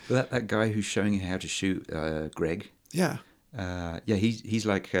loud. Well, that guy who's showing you how to shoot, Greg. Yeah. He's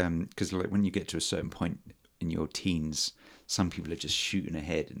like, because like when you get to a certain point in your teens, some people are just shooting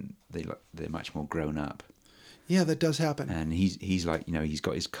ahead and they're much more grown up. Yeah, that does happen. And he's like, he's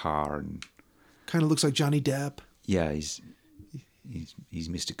got his car and Kind of looks like Johnny Depp. yeah, he's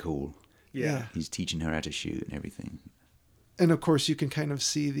Mr. Cool. Yeah. He's teaching her how to shoot and everything. And of course, you can kind of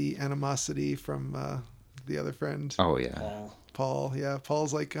see the animosity from the other friend, Oh yeah. Paul. Paul. Yeah,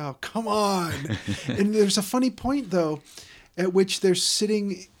 Paul's like, oh, come on. And there's a funny point, though, at which they're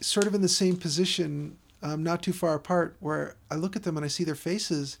sitting sort of in the same position, not too far apart, where I look at them and I see their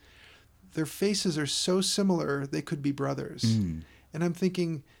faces. Their faces are so similar, they could be brothers. Mm. And I'm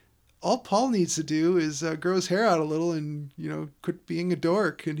thinking, all Paul needs to do is grow his hair out a little and, quit being a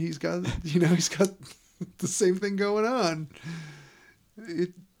dork. And he's got the same thing going on.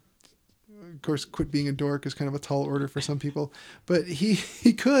 Of course, quit being a dork is kind of a tall order for some people, but he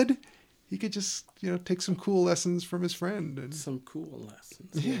could just, take some cool lessons from his friend. And Some cool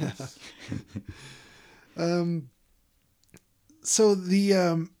lessons. Yeah. Yes. So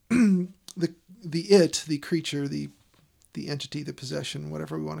the creature, the entity, the possession,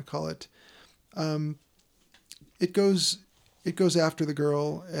 whatever we want to call it, it goes after the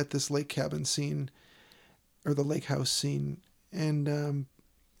girl at this lake cabin scene, or the lake house scene, and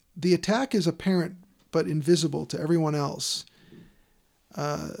the attack is apparent but invisible to everyone else.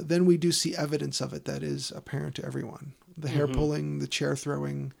 Then we do see evidence of it that is apparent to everyone: the hair pulling, the chair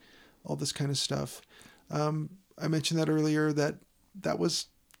throwing, all this kind of stuff. I mentioned that earlier. That was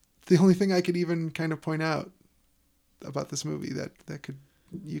the only thing I could even kind of point out about this movie that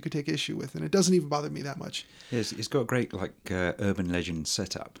you could take issue with, and it doesn't even bother me that much. Yes, it's got a great urban legend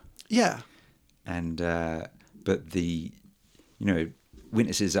setup, Yeah, and but the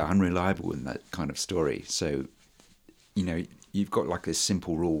witnesses are unreliable in that kind of story. So you've got like this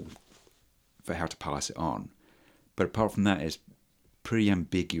simple rule for how to pass it on, but apart from that, it's pretty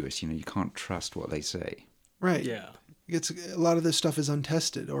ambiguous. You can't trust what they say. right. Yeah. It's a lot of this stuff is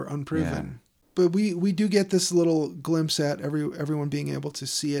untested or unproven. But we do get this little glimpse at everyone being able to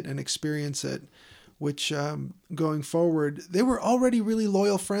see it and experience it, which going forward, they were already really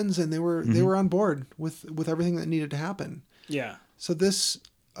loyal friends and they were on board with everything that needed to happen. Yeah. So this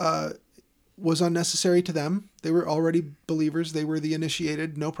was unnecessary to them. They were already believers. They were the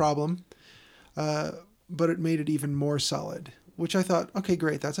initiated, no problem. But it made it even more solid, which I thought, okay,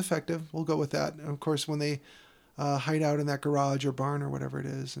 great, that's effective. We'll go with that. And of course, when they hide out in that garage or barn or whatever it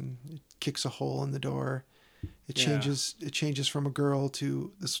is, and it kicks a hole in the door, it changes from a girl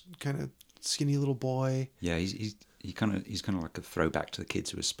to this kind of skinny little boy. Yeah, he's kind of like a throwback to the kids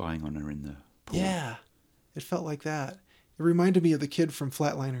who were spying on her in the pool. Yeah, it felt like that. It reminded me of the kid from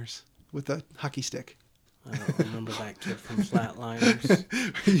Flatliners with the hockey stick. I don't remember that kid from Flatliners.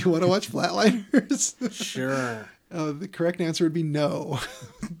 You want to watch Flatliners? Sure. The correct answer would be no.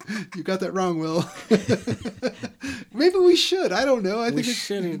 You got that wrong, Will. Maybe we should. I don't know. I We think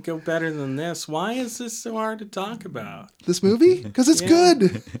shouldn't go better than this. Why is this so hard to talk about? this movie, because it's Yeah.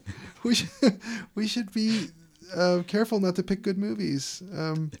 good. We should be careful not to pick good movies,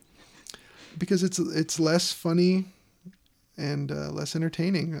 because it's less funny and less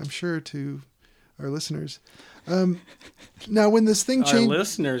entertaining, I'm sure, to our listeners. Now, when this thing Our changed,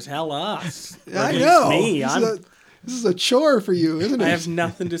 listeners, hell us. Or I at least know Me, this is a chore for you, isn't it? I have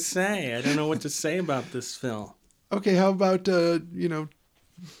nothing to say. I don't know what to say about this film. Okay, how about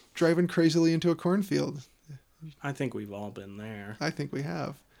driving crazily into a cornfield? I think we've all been there. I think we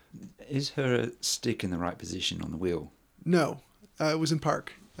have. Is her stick in the right position on the wheel? No, it was in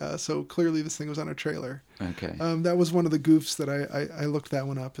park, so clearly this thing was on a trailer. Okay. That was one of the goofs that I looked that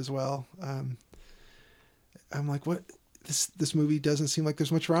one up as well. I'm like, what? This movie doesn't seem like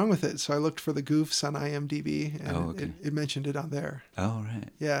there's much wrong with it. So I looked for the goofs on IMDb, and it mentioned it on there. Oh, right.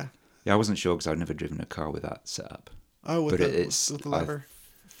 Yeah. Yeah, I wasn't sure because I'd never driven a car with that setup. Oh, with the lever.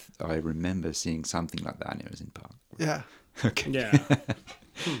 I remember seeing something like that, and it was in park. Yeah. Okay. Yeah.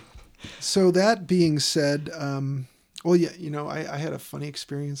 So that being said, well, yeah, I had a funny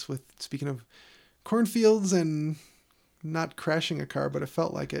experience with, speaking of cornfields and not crashing a car, but it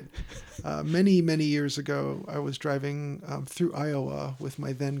felt like it. Many, many years ago, I was driving through Iowa with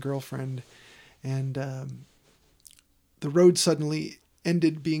my then girlfriend, and the road suddenly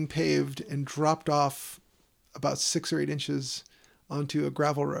ended being paved and dropped off about 6 or 8 inches onto a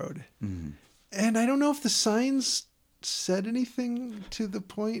gravel road. Mm. And I don't know if the signs said anything to the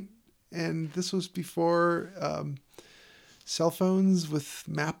point, and this was before cell phones with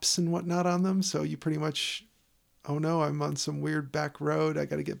maps and whatnot on them, so you pretty much, oh no, I'm on some weird back road, I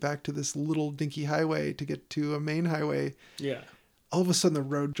got to get back to this little dinky highway to get to a main highway. Yeah. All of a sudden the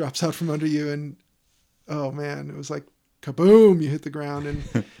road drops out from under you, and oh man, it was like kaboom, you hit the ground,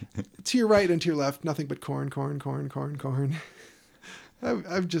 and to your right and to your left, nothing but corn.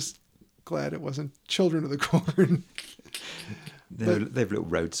 I'm just glad it wasn't Children of the Corn. They have a little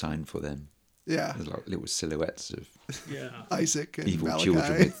road sign for them. Yeah. There's like little silhouettes of Isaac and evil Malachi.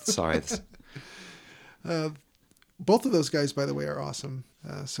 children with scythes. Both of those guys, by the way, are awesome.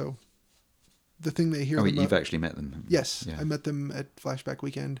 So the thing they hear Oh, them you've actually met them? Yes, Yeah. I met them at Flashback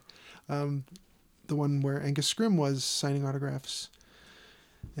Weekend. The one where Angus Scrimm was signing autographs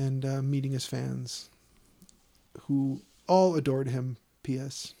and meeting his fans, who all adored him.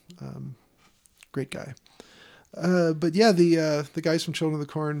 P.S. Great guy. But yeah, the guys from Children of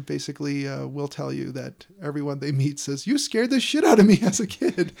the Corn basically will tell you that everyone they meet says, "You scared the shit out of me as a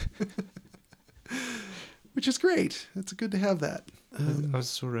kid," which is great. It's good to have that. I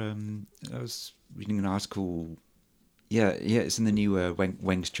was reading an article. Yeah, it's in the new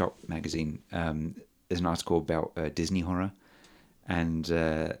Weng's Chop magazine. There's an article about Disney horror, and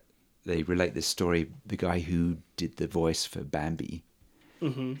they relate this story. The guy who did the voice for Bambi,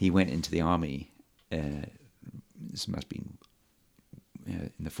 he went into the army. This must have been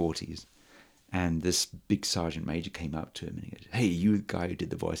in the 40s, and this big sergeant major came up to him and he goes, "Hey, you the guy who did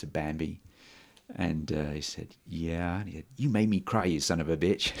the voice of Bambi?" And he said, "Yeah." And he said, "You made me cry, you son of a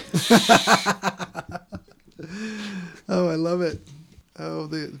bitch." Oh, I love it. Oh,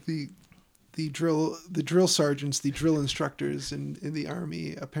 the drill sergeants, the drill instructors in the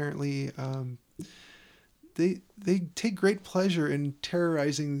Army, apparently they take great pleasure in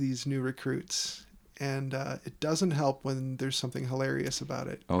terrorizing these new recruits, and it doesn't help when there's something hilarious about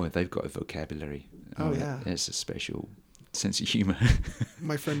it. Oh, they've got a vocabulary. Oh yeah, it's a special sense of humor.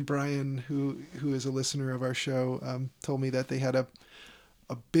 My friend Brian, who is a listener of our show, told me that they had a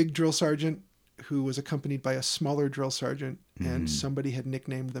big drill sergeant who was accompanied by a smaller drill sergeant, and somebody had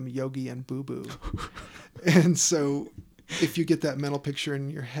nicknamed them Yogi and Boo Boo. And so if you get that mental picture in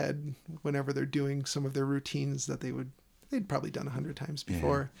your head whenever they're doing some of their routines that they'd probably done 100 times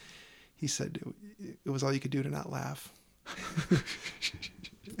before, he said it was all you could do to not laugh.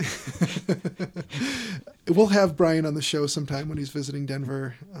 We'll have Brian on the show sometime when he's visiting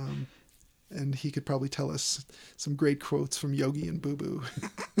Denver, and he could probably tell us some great quotes from Yogi and Boo Boo.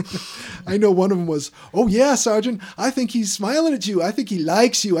 I know one of them was, "Oh yeah, Sergeant, I think he's smiling at you. I think he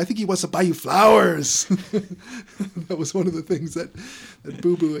likes you. I think he wants to buy you flowers." That was one of the things that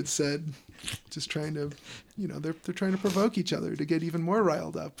Boo Boo had said, just trying to, they're trying to provoke each other to get even more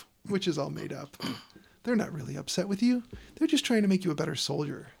riled up, which is all made up. They're not really upset with you. They're just trying to make you a better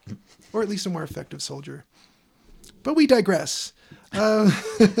soldier, or at least a more effective soldier. But we digress. So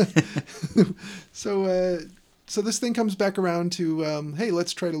this thing comes back around to, hey,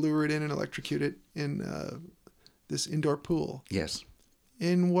 let's try to lure it in and electrocute it in this indoor pool. Yes.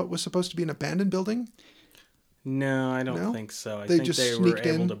 In what was supposed to be an abandoned building? No, I don't No? think so. I They think just they were sneaked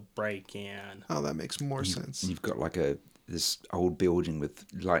able in? to break in. Oh, that makes more sense. You've got like this old building with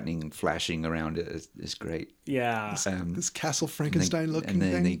lightning flashing around it. It's great. Yeah. This Castle Frankenstein looking and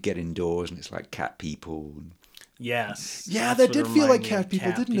then thing. they get indoors and it's like cat people. Yes. Yeah, That's that what did feel like reminded me cat of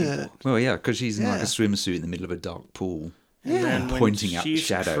people, didn't it? Well, yeah, because she's in like Yeah. a swimsuit in the middle of a dark pool, And then when pointing up she's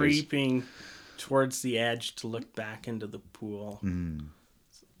shadows. creeping towards the edge to look back into the pool.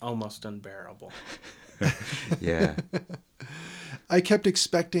 It's almost unbearable. Yeah. I kept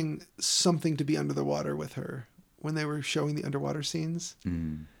expecting something to be under the water with her when they were showing the underwater scenes.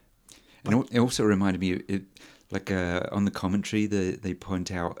 And it also reminded me, on the commentary, they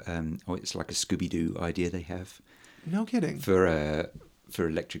point out, it's like a Scooby-Doo idea they have No kidding. for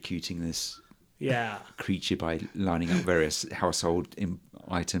electrocuting this Yeah. creature by lining up various household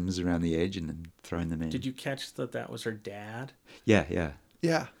items around the edge and then throwing them in. Did you catch that was her dad? Yeah, yeah.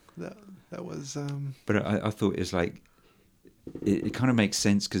 Yeah, that was. But I thought it was like, it kind of makes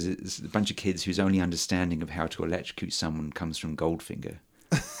sense because it's a bunch of kids whose only understanding of how to electrocute someone comes from Goldfinger.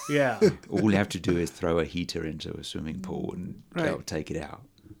 Yeah. All you have to do is throw a heater into a swimming pool and Right. that'll take it out.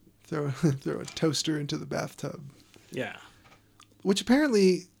 throw a toaster into the bathtub, Yeah. which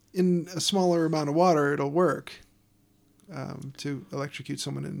apparently in a smaller amount of water it'll work to electrocute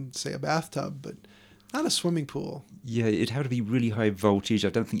someone in, say, a bathtub, but not a swimming pool. Yeah, it'd have to be really high voltage. I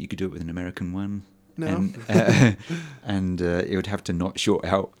don't think you could do it with an American one. No. And it would have to not short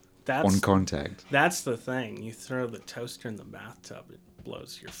out on contact. That's the thing. You throw the toaster in the bathtub, it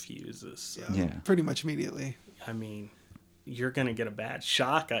blows your fuses. So, Yeah. Pretty much immediately. I mean, you're going to get a bad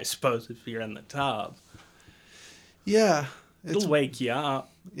shock, I suppose, if you're in the tub. Yeah. It'll wake you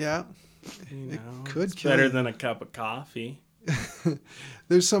up. Yeah. You know, could it's kill better you. than a cup of coffee.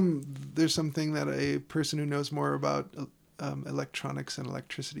 There's something that a person who knows more about electronics and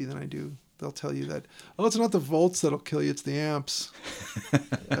electricity than I do, they'll tell you that, oh, it's not the volts that'll kill you, it's the amps.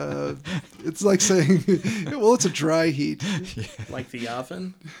 It's like saying, well, it's a dry heat. Like the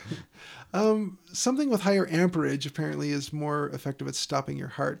oven. Something with higher amperage apparently is more effective at stopping your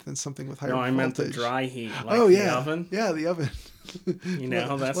heart than something with higher No, voltage. I meant the dry heat. Like Oh, the yeah. oven. Yeah, the oven. You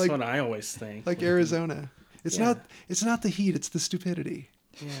know, that's Like- what I always think. Like Arizona. It's Yeah. not the heat, it's the stupidity.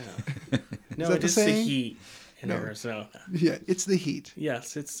 Yeah. No, that it the is the saying? heat in No. Arizona. Yeah, it's the heat.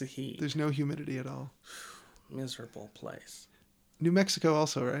 Yes, it's the heat. There's no humidity at all. Miserable place. New Mexico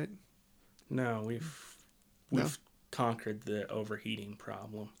also, right? No, we've No? conquered the overheating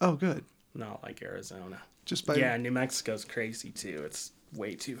problem. Oh, good. Not like Arizona. Just by Yeah, New Mexico's crazy too. It's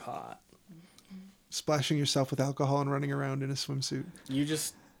way too hot. splashing yourself with alcohol and running around in a swimsuit. You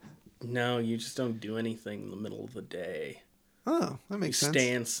just don't do anything in the middle of the day. Oh, that You makes sense.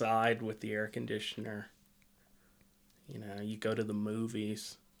 stay inside with the air conditioner. You know, you go to the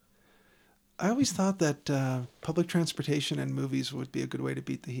movies. I always thought that public transportation and movies would be a good way to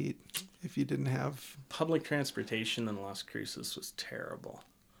beat the heat if you didn't have... Public transportation in Las Cruces was terrible.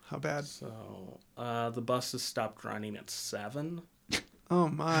 How bad? So the buses stopped running at 7. Oh,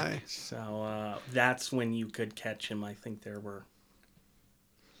 my. So that's when you could catch him. I think there were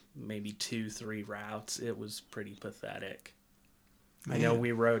maybe 2-3 routes. It was pretty pathetic. I know Man.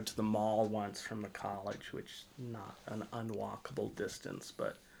 we rode to the mall once from the college, which is not an unwalkable distance,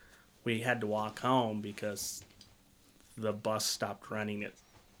 but we had to walk home because the bus stopped running at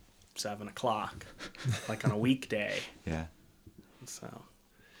 7 o'clock, like on a weekday. Yeah. So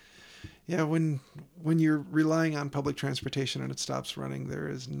Yeah, when you're relying on public transportation and it stops running,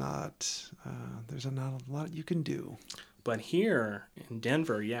 there's not a lot you can do. But here in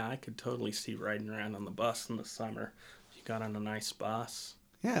Denver, yeah, I could totally see riding around on the bus in the summer. You got on a nice bus.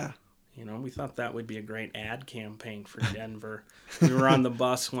 Yeah. You know, we thought that would be a great ad campaign for Denver. We were on the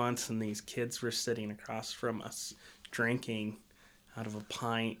bus once, and these kids were sitting across from us drinking out of a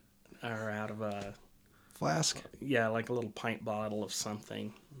pint or out of a, Flask. yeah, like a little pint bottle of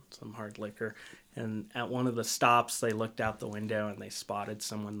something, some hard liquor. And at one of the stops, they looked out the window and they spotted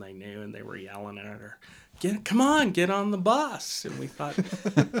someone they knew, and they were yelling at her, "Come on, get on the bus!" And we thought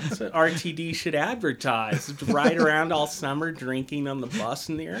that's what RTD should advertise: ride around all summer drinking on the bus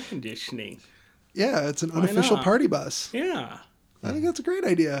in the air conditioning. Yeah, it's an unofficial not? party bus. Yeah, I think that's a great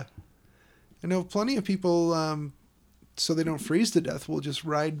idea. I know plenty of people, so they don't freeze to death, will just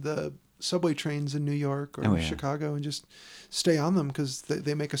ride the subway trains in New York or Oh, yeah. Chicago and just stay on them because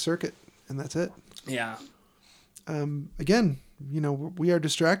they make a circuit and that's it. yeah. Again, you know, we are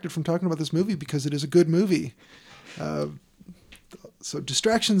distracted from talking about this movie because it is a good movie. So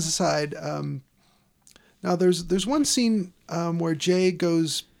distractions aside, now there's one scene where Jay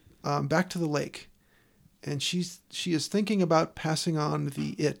goes back to the lake, and she is thinking about passing on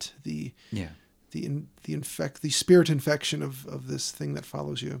the Yeah. the spirit infection of this thing that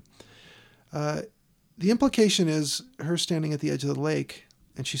follows you. The implication is her standing at the edge of the lake,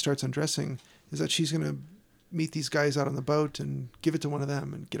 and she starts undressing, is that she's going to meet these guys out on the boat and give it to one of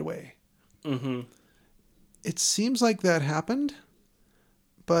them and get away. Mm-hmm. It seems like that happened,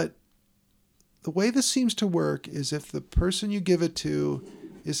 but the way this seems to work is if the person you give it to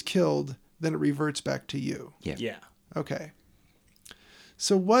is killed, then it reverts back to you. Yeah. Yeah. Okay.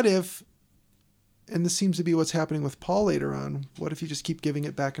 So what if, and this seems to be what's happening with Paul later on, what if you just keep giving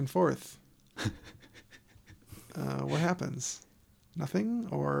it back and forth? What happens? Nothing?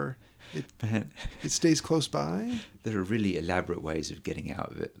 Or Man, it stays close by? there are really elaborate ways of getting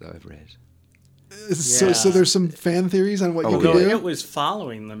out of it that I've read. So Yeah. there's some fan theories on what you Oh, can Although do? it was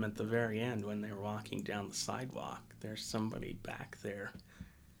following them at the very end when they were walking down the sidewalk. There's somebody back there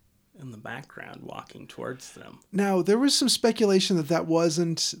in the background walking towards them. Now, there was some speculation that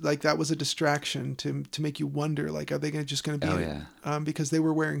wasn't, like, that was a distraction to make you wonder, like, are they just going to be... Oh, yeah. Because they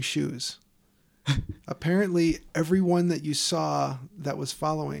were wearing shoes. Apparently, everyone that you saw that was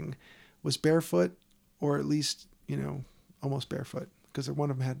following was barefoot, or at least, almost barefoot, because one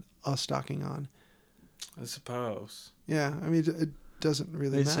of them had a stocking on. I suppose. Yeah, I mean, it doesn't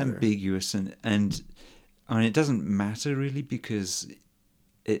really It's matter. ambiguous, and I mean, it doesn't matter really because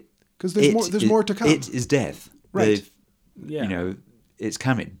Because there's more to come. It is death. Right. Yeah. It's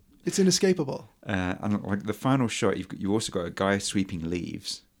coming. It's inescapable. And like the final shot, you also got a guy sweeping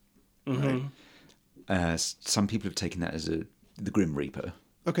leaves. Mm-hmm. Right? Some people have taken that as the Grim Reaper.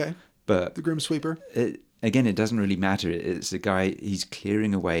 Okay. But The Grim Sweeper. Again, it doesn't really matter. It's a guy, he's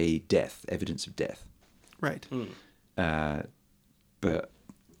clearing away death, evidence of death. Right. But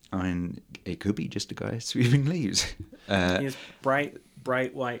I mean, it could be just a guy sweeping leaves. He has bright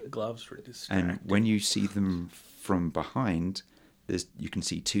white gloves for distracting. And when you see them from behind, you can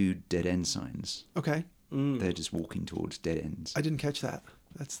see 2 dead end signs. Okay. They're just walking towards dead ends. I didn't catch that.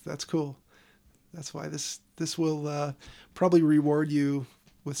 That's cool. That's why this will probably reward you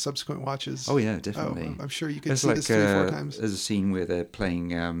with subsequent watches. Oh yeah, definitely. I'm sure you could There's see this 3-4 times. There's a scene where they're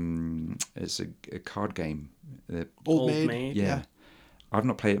playing. It's a card game. Old Maid. Yeah. I've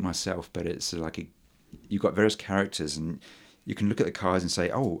not played it myself, but it's like you've got various characters, and you can look at the cards and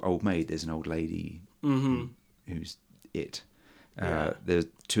say, "Oh, Old Maid. There's an old lady who's it." There's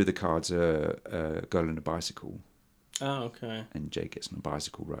 2 of the cards are a girl on a bicycle. Oh, okay. And Jake gets on a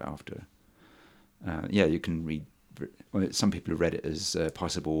bicycle right after. You can read. Well, some people have read it as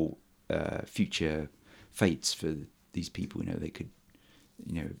possible future fates for these people. They could,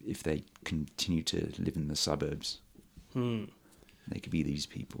 if they continue to live in the suburbs, they could be these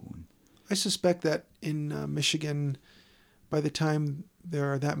people. I suspect that in Michigan, by the time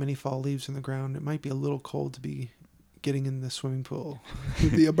there are that many fall leaves in the ground, it might be a little cold to be getting in the swimming pool,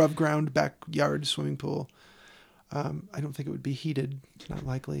 the above ground backyard swimming pool. I don't think it would be heated. It's not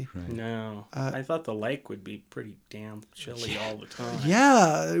likely. Right. No. I thought the lake would be pretty damn chilly all the time.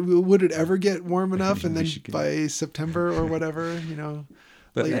 Yeah. Would it ever get warm enough? And then Michigan. by September or whatever,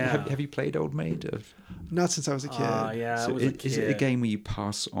 But like, have you played Old Maid? Not since I was a kid. Yeah, So I was a kid. is it a game where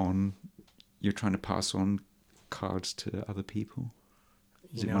you're trying to pass on cards to other people?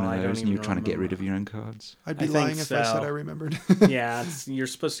 Is it one I of don't those and even you're trying to get rid remember. of your own cards? I'd be I lying think if I said so. I remembered. Yeah, you're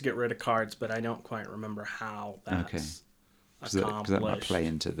supposed to get rid of cards, but I don't quite remember how that's Because accomplished. that might play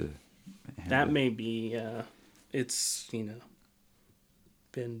into the... That may be, it's,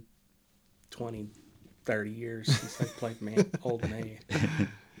 been 20, 30 years since I played Old Maid.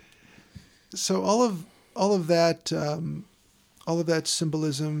 So all of that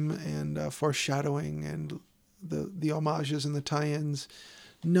symbolism and foreshadowing and the homages and the tie-ins,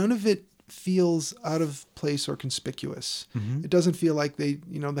 none of it feels out of place or conspicuous. Mm-hmm. It doesn't feel like they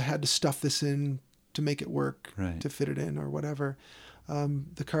had to stuff this in to make it work, Right. to fit it in or whatever.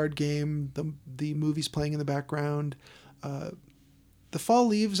 The card game, the movies playing in the background, the fall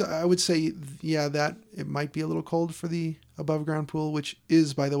leaves, I would say, yeah, that it might be a little cold for the above ground pool, which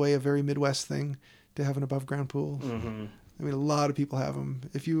is, by the way, a very Midwest thing to have an above ground pool. Mm-hmm. I mean, a lot of people have them.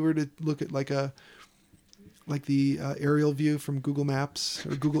 If you were to look at the aerial view from Google Maps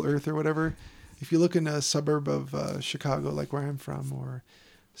or Google Earth or whatever, if you look in a suburb of Chicago, like where I'm from, or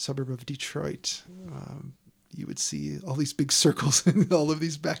suburb of Detroit, you would see all these big circles in all of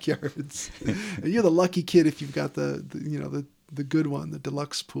these backyards. And you're the lucky kid if you've got the good one, the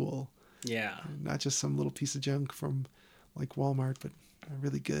deluxe pool. Yeah. Not just some little piece of junk from like Walmart, but a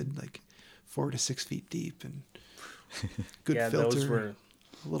really good, like 4 to 6 feet deep and good Yeah, filter. those were,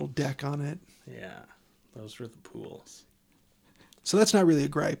 A little deck on it. yeah, those were the pools. So that's not really a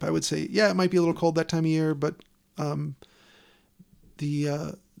gripe. I would say, yeah, it might be a little cold that time of year, but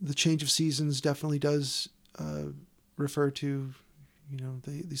the change of seasons definitely does refer to,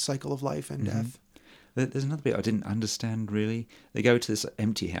 the cycle of life and death. There's another bit I didn't understand really. They go to this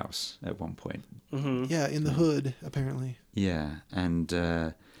empty house at one point. Mm-hmm. Yeah, in the hood, apparently. Yeah, and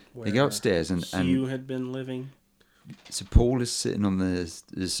they Where go upstairs and Hugh had been living. so Paul is sitting on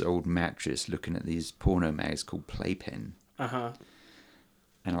this old mattress looking at these porno mags called Playpen. Uh-huh.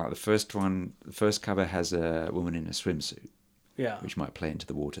 And like the first cover has a woman in a swimsuit, Yeah. which might play into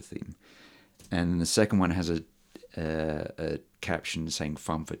the water theme. And the second one has a caption saying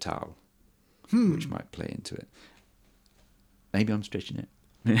 "femme fatale," which might play into it. Maybe I'm stretching it.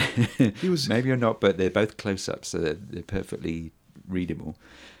 Maybe I'm not, but they're both close-ups, so they're perfectly readable.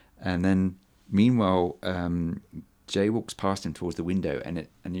 And then, meanwhile, Jay walks past him towards the window, and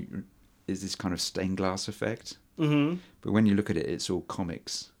is this kind of stained glass effect. Mm-hmm. But when you look at it, it's all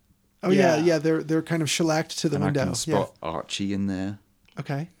comics. Oh yeah. They're kind of shellacked to the And window. I can spot Archie in there.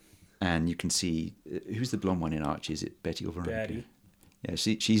 Okay. And you can see, who's the blonde one in Archie? Is it Betty or Veronica? Betty. Yeah,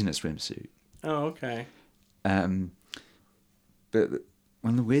 she's in a swimsuit. Oh, okay. But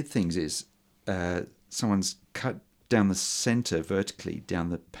one of the weird things is someone's cut down the center vertically down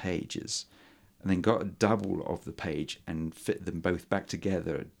the pages and then got a double of the page and fit them both back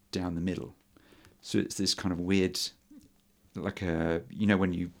together down the middle. So it's this kind of weird, like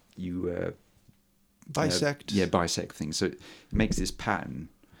when you bisect. Bisect things. So it makes this pattern.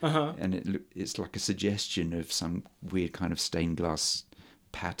 Uh-huh. And it's like a suggestion of some weird kind of stained glass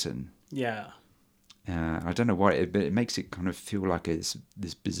pattern. Yeah. I don't know why, but it makes it kind of feel like this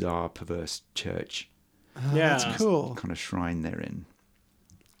bizarre, perverse church. Yeah. That's cool. Kind of shrine they're in.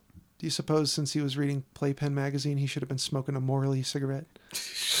 Do you suppose since he was reading Playpen magazine, he should have been smoking a Morley cigarette?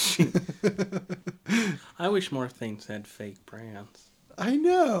 I wish more things had fake brands. I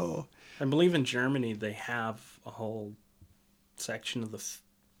know. I believe in Germany they have a whole section of the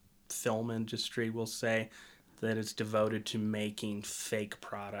film industry, we'll say, that is devoted to making fake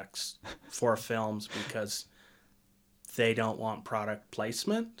products for films because they don't want product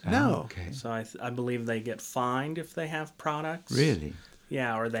placement. No. Oh, okay. So I believe they get fined if they have products. Really?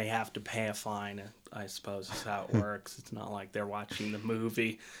 Yeah, or they have to pay a fine, I suppose is how it works. It's not like they're watching the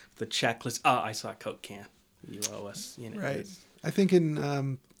movie, the checklist. Oh, I saw a Coke can. You owe us. Right. I think in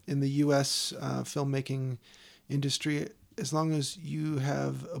the U.S. Filmmaking industry, as long as you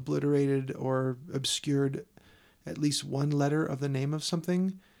have obliterated or obscured at least one letter of the name of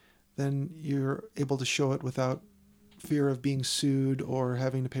something, then you're able to show it without fear of being sued or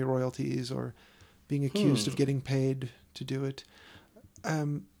having to pay royalties or being accused of getting paid to do it.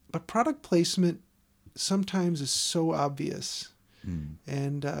 But product placement sometimes is so obvious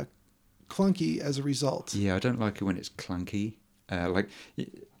and clunky as a result. Yeah, I don't like it when it's clunky.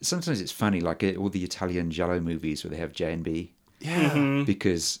 Sometimes it's funny, like all the Italian giallo movies where they have J&B. Yeah.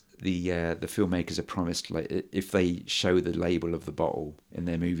 Because the filmmakers are promised, like, if they show the label of the bottle in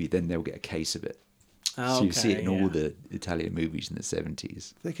their movie, then they'll get a case of it. Oh, so you see it in all yeah. the Italian movies in the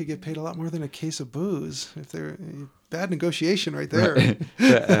 70s. They could get paid a lot more than a case of booze if they're bad negotiation right there.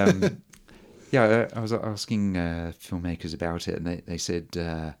 But, I was asking filmmakers about it, and they said,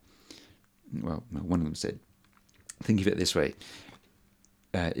 one of them said, think of it this way.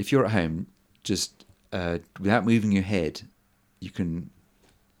 If you're at home, just without moving your head, you can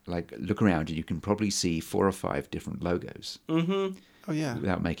look around and you can probably see 4 or 5 different logos. Mm-hmm. Oh yeah.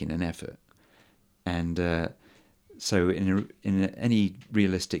 Without making an effort. And so in any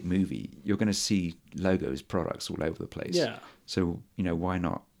realistic movie, you're going to see logos, products all over the place. Yeah. So, why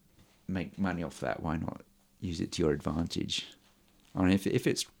not make money off that? Why not use it to your advantage? I mean, if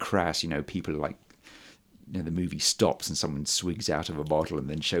it's crass, people are the movie stops and someone swigs out of a bottle and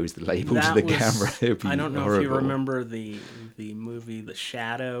then shows the label to the camera. It would be I don't know horrible. if you remember the movie The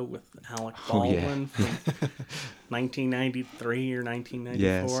Shadow with Alec Baldwin from 1993 or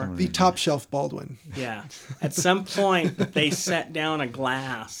 1994. Yeah, The top shelf Baldwin. Yeah. At some point, they set down a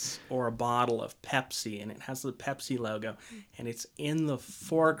glass or a bottle of Pepsi, and it has the Pepsi logo, and it's in the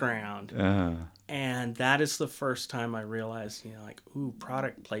foreground. And that is the first time I realized,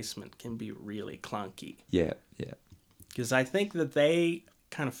 product placement can be really clunky. Yeah. Because I think that they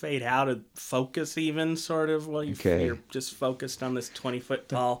kind of fade out of focus even, sort of. Well, you're just focused on this 20-foot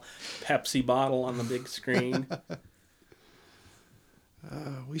tall Pepsi bottle on the big screen.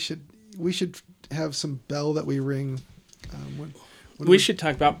 We should have some bell that we ring. We should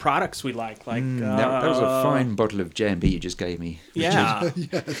talk about products we like. That was a fine bottle of J&B you just gave me. Yeah.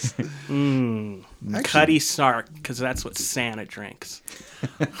 Yes. Cutty Sark, because that's what Santa drinks.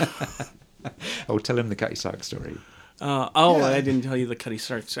 I'll tell him the Cutty Sark story. I didn't tell you the Cutty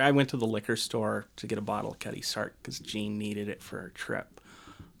Sark. So I went to the liquor store to get a bottle of Cutty Sark because Jean needed it for her trip.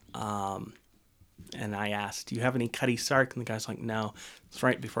 And I asked, do you have any Cutty Sark? And the guy's like, no. It's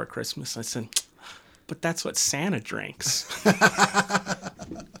right before Christmas. I said, but that's what Santa drinks.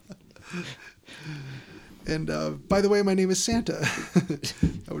 And by the way, my name is Santa.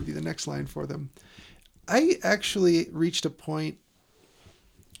 That would be the next line for them. I actually reached a point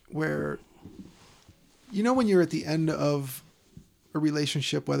where, when you're at the end of a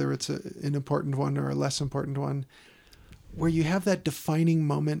relationship, whether it's an important one or a less important one, where you have that defining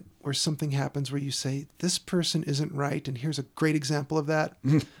moment where something happens where you say, this person isn't right. And here's a great example of that.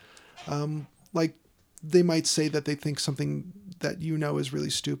 Like they might say that they think something that is really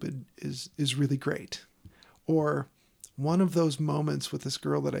stupid is really great. Or one of those moments with this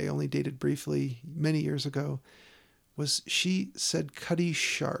girl that I only dated briefly many years ago was she said Cutty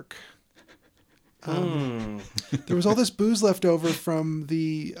Shark. There was all this booze left over from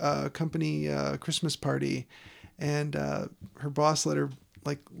the company Christmas party, and her boss let her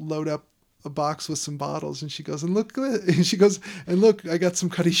like load up a box with some bottles, and she goes, and look, and she goes, and look, I got some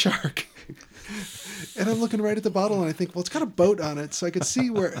Cutty Shark. And I'm looking right at the bottle, and I think, well, it's got a boat on it, so I could see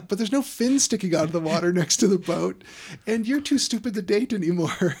where, but there's no fin sticking out of the water next to the boat, and you're too stupid to date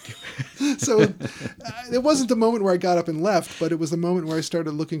anymore. So it wasn't the moment where I got up and left, but it was the moment where I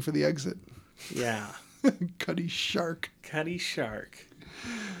started looking for the exit. Yeah. Cutty Shark. Cutty Shark.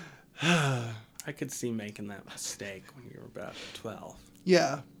 I could see making that mistake when you were about 12.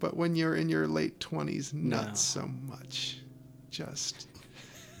 Yeah, but when you're in your late 20s, not No. so much. Just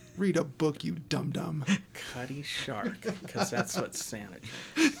read a book, you dum-dum. Cutty Shark, because that's what Santa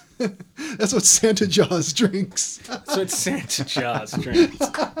drinks. That's what Santa Jaws drinks. That's what Santa Jaws drinks.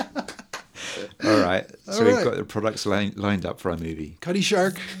 All right. So All we've right. got the products lined up for our movie. Cutty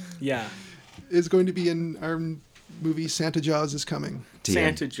Shark Yeah. is going to be in our movie Santa Jaws is Coming. TM.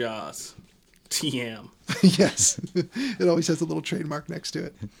 Santa Jaws. TM. Yes. It always has a little trademark next to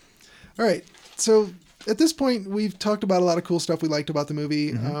it. All right. So at this point, we've talked about a lot of cool stuff we liked about the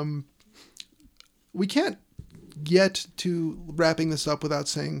movie. We can't get to wrapping this up without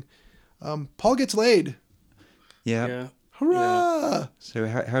saying Paul gets laid. Yeah. Yeah. Hurrah! So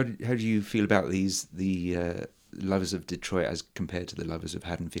how do you feel about the Lovers of Detroit as compared to the Lovers of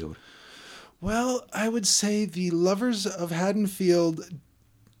Haddonfield? Well, I would say the Lovers of Haddonfield,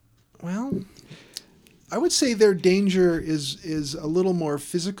 well, I would say their danger is a little more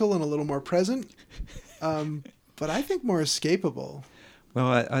physical and a little more present, but I think more escapable.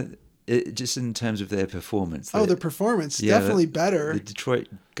 Well, just in terms of their performance. Oh, their performance, yeah, definitely better. The Detroit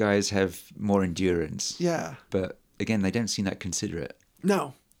guys have more endurance. Yeah. But again, they don't seem that considerate.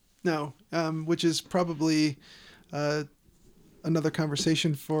 No, which is probably another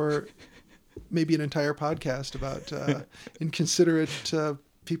conversation for maybe an entire podcast about inconsiderate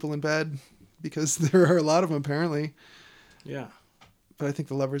people in bed, because there are a lot of them apparently. Yeah. But I think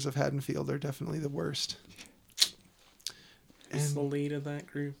the Lovers of Haddonfield are definitely the worst. Who's And the lead of that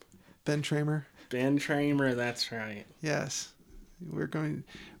group? Ben Tramer. Ben Tramer, that's right. Yes.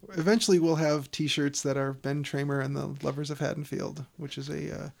 Eventually we'll have t-shirts that are Ben Tramer and the Lovers of Haddonfield, which is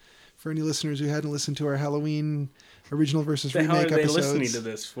for any listeners who hadn't listened to our Halloween original versus What the hell are remake they episodes. listening to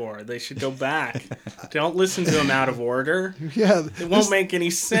this for? They should go back. Don't listen to them out of order. Yeah. It won't make any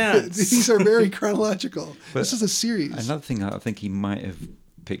sense. These are very chronological. This is a series. Another thing I think he might have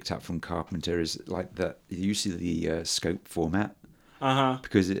picked up from Carpenter is like the use of the scope format,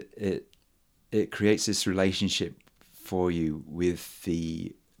 because it creates this relationship for you with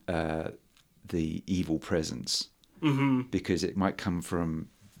the evil presence, because it might come from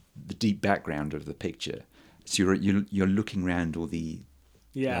the deep background of the picture. So you're looking around all the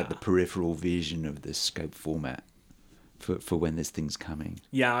the peripheral vision of the scope format for when this thing's coming.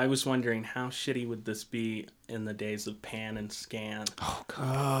 Yeah, I was wondering how shitty would this be in the days of pan and scan. Oh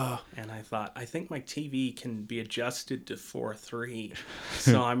god. And I thought, I think my TV can be adjusted to 4:3,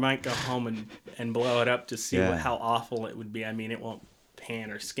 so I might go home and blow it up to see how awful it would be. I mean, it won't pan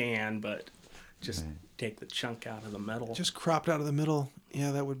or scan, but just take the chunk out of the metal. Just cropped out of the middle.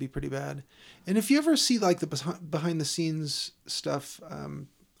 Yeah, that would be pretty bad. And if you ever see like the behind the scenes stuff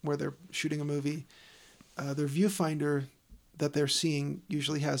where they're shooting a movie, their viewfinder that they're seeing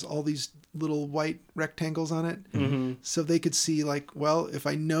usually has all these little white rectangles on it. So they could see like, well, if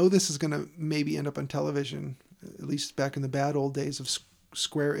I know this is going to maybe end up on television, at least back in the bad old days of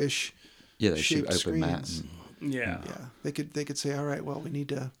square-ish Yeah, they shoot shaped open mat. screens. Yeah. Yeah, they could say, all right, well, we need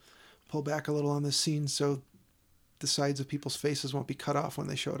to pull back a little on this scene so the sides of people's faces won't be cut off when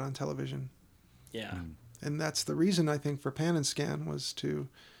they show it on television. Yeah. And that's the reason I think for pan and scan was to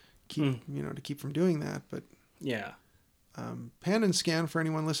keep to keep from doing that. But Yeah. pan and scan, for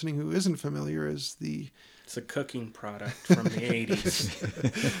anyone listening who isn't familiar, is It's a cooking product from the 80s.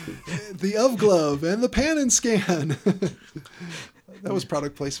 the Of Glove and the pan and scan. That was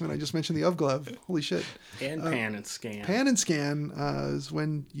product placement. I just mentioned the Of Glove. Holy shit. And pan and scan. Pan and scan is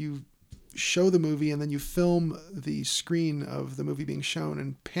when you show the movie and then you film the screen of the movie being shown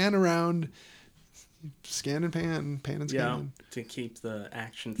and pan around, scan and pan and scan. Yeah, to keep the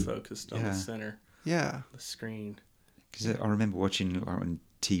action focused on the center, Yeah. the screen. Because I remember watching on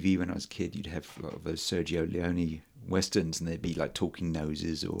TV when I was a kid, you'd have a lot of those Sergio Leone westerns, and there'd be like talking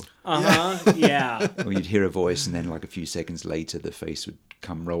noses, or Yeah. or you'd hear a voice, and then like a few seconds later, the face would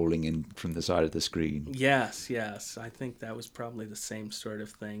come rolling in from the side of the screen. Yes. I think that was probably the same sort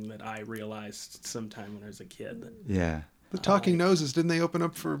of thing that I realized sometime when I was a kid. Yeah. The Talking Noses, didn't they open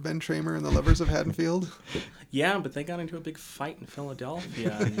up for Ben Tramer and the Lovers of Haddonfield? Yeah, but they got into a big fight in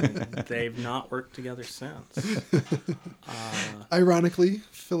Philadelphia, and they've not worked together since. Ironically,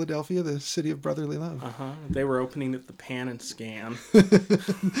 Philadelphia, the city of brotherly love. They were opening at the Pan and Scan.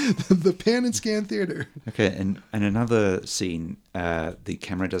 The Pan and Scan Theater. Okay, and another scene, the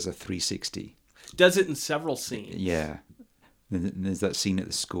camera does a 360. Does it in several scenes. Yeah. Then there's that scene at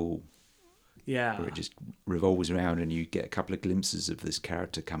the school Yeah. where it just revolves around and you get a couple of glimpses of this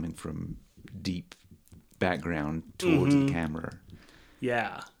character coming from deep background towards the camera.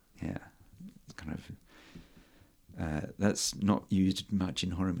 Yeah. Yeah. It's kind of... that's not used much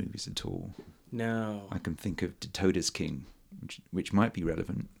in horror movies at all. No. I can think of Toda's King, which might be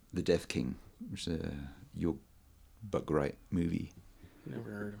relevant. The Death King, which is a York Buckwright movie. Never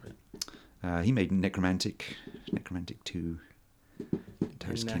heard of it. He made Necromantic 2,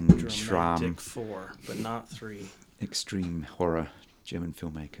 Toda's King, Necromantic Schramm, 4, but not 3. extreme horror, German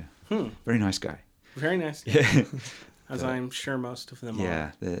filmmaker. Very nice guy. Very nice. Yeah, As I'm sure most of them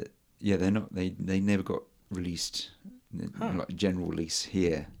are. they're not. They never got released, like general release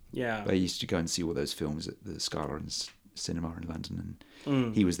here. Yeah. I used to go and see all those films at the Scala and Cinema in London,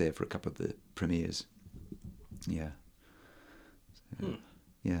 and he was there for a couple of the premieres. Yeah.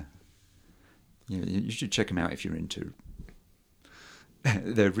 Yeah. Yeah, you should check them out if you're into.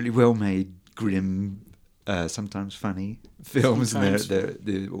 They're really well made, grim, sometimes funny films, Sometimes. and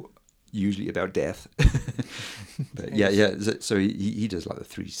they're usually about death. But yeah. So he does like the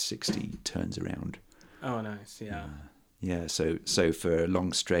 360 turns around. Oh, nice. Yeah. Yeah, so for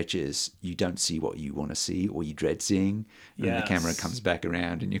long stretches, you don't see what you want to see or you dread seeing. And then the camera Yes. comes back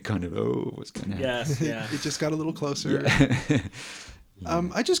around and you're kind of, oh, what's going to happen? Yes. Yeah. It just got a little closer. Yeah.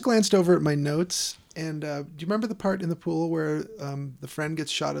 I just glanced over at my notes, and do you remember the part in the pool where the friend gets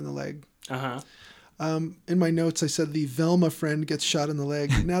shot in the leg? In my notes, I said the Velma friend gets shot in the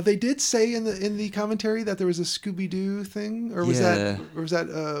leg. Now they did say in the commentary that there was a Scooby Doo thing, or was Yeah.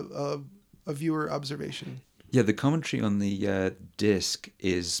 that a viewer observation? Yeah, the commentary on the disc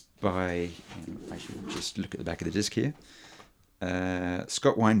is by, I should just look at the back of the disc here,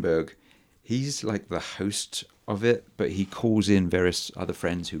 Scott Weinberg. He's like the host of it, but he calls in various other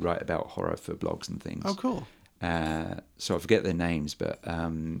friends who write about horror for blogs and things. Oh, cool. So I forget their names, but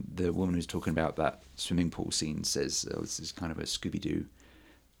the woman who's talking about that swimming pool scene says this is kind of a Scooby-Doo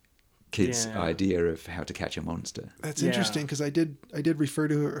kid's idea of how to catch a monster. That's Yeah. interesting because I did refer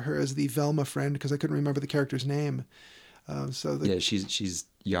to her as the Velma friend because I couldn't remember the character's name. Yeah, she's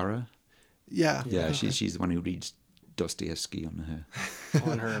Yara. Yeah. Yeah, she's the one who reads Dostoevsky on her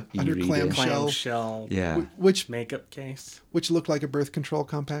On her Under e-reader. clamshell. clamshell which makeup case. looked like a birth control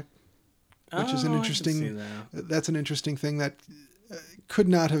compact. Which is an Oh, I can interesting. see that. That's an interesting thing that could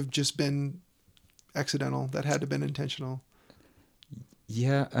not have just been accidental. That had to have been intentional.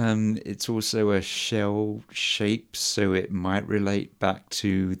 Yeah, it's also a shell shape, so it might relate back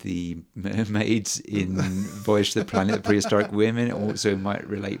to the mermaids in Voyage to the Planet of Prehistoric Women. It also might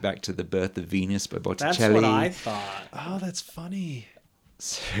relate back to The Birth of Venus by Botticelli. That's what I thought. Oh, that's funny.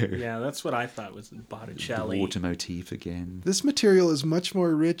 So, Yeah, that's what I thought was the Botticelli. water motif again. This material is much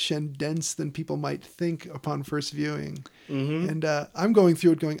more rich and dense than people might think upon first viewing. Mm-hmm. And I'm going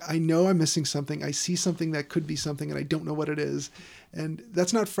through it going, I know I'm missing something. I see something that could be something and I don't know what it is. And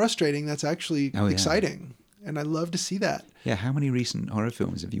that's not frustrating. That's actually Oh, yeah. exciting. And I love to see that. Yeah, how many recent horror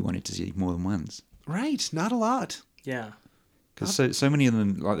films have you wanted to see more than once? Right. Not a lot. Yeah. Because so many of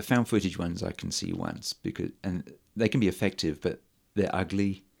them, like the found footage ones, I can see once and they can be effective, but they're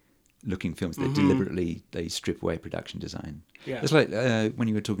ugly looking films. They deliberately they strip away production design. Yeah. It's like when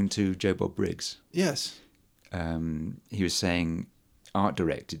you were talking to Joe Bob Briggs. Yes. He was saying art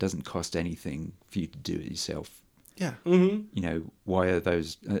direct. It doesn't cost anything for you to do it yourself. Yeah. Mm-hmm. You know, why are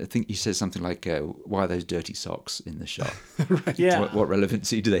those? I think he says something like, "Why are those dirty socks in the shot? Right. Yeah. What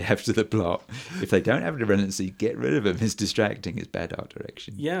relevancy do they have to the plot? If they don't have a relevancy, get rid of them. It's distracting. It's bad art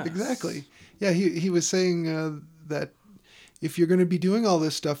direction." Yeah. Exactly. Yeah, he was saying that if you're going to be doing all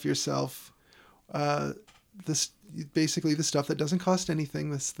this stuff yourself, this basically the stuff that doesn't cost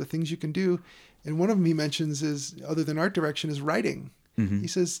anything, the things you can do. And one of them he mentions is, other than art direction, is writing. Mm-hmm. He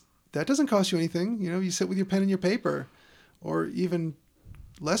says, that doesn't cost you anything. You know, you sit with your pen and your paper, or even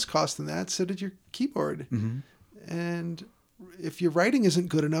less cost than that, sit at your keyboard. Mm-hmm. And if your writing isn't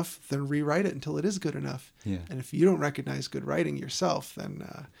good enough, then rewrite it until it is good enough. Yeah. And if you don't recognize good writing yourself, then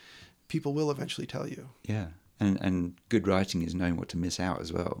people will eventually tell you. Yeah. And good writing is knowing what to miss out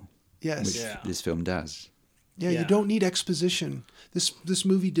as well, Yes. which Yeah. this film does. Yeah, Yeah. you don't need exposition. This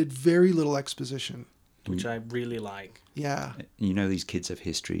movie did very little exposition. Which I really like. Yeah. You know these kids have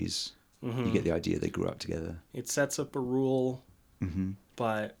histories. You get the idea they grew up together. It sets up a rule, Hmm.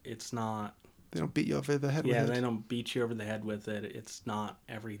 but it's not. They don't beat you over the head with Yeah, it. they don't beat you over the head with it. It's not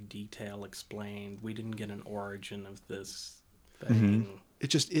every detail explained. We didn't get an origin of this thing. It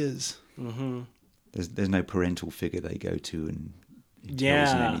just is. Mm-hmm. There's no parental figure they go to and it tells Yeah.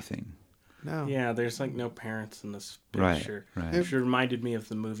 them anything. No. Yeah, there's like no parents in this Right, picture. right. It reminded me of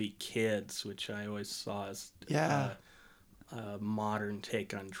the movie Kids, which I always saw as Yeah. a modern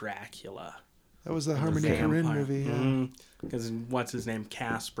take on Dracula. That was the The Harmony Korine vampire. movie. Yeah. Because what's his name?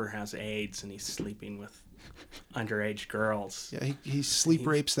 Casper has AIDS and he's sleeping with underage girls. Yeah, he sleep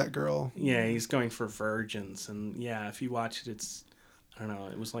rapes that girl. Yeah, he's going for virgins. And yeah, if you watch it, it's, I don't know,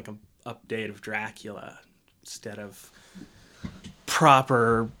 it was like an update of Dracula instead of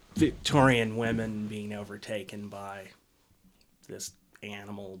proper Victorian women being overtaken by this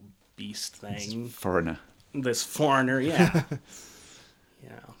animal beast thing. Foreigner. This foreigner, yeah.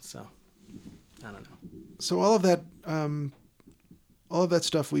 So, I don't know. So all of that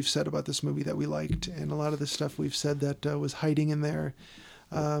stuff we've said about this movie that we liked, and a lot of the stuff we've said that was hiding in there,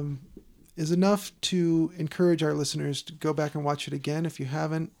 is enough to encourage our listeners to go back and watch it again. If you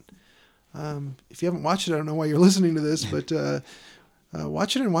haven't watched it, I don't know why you're listening to this, but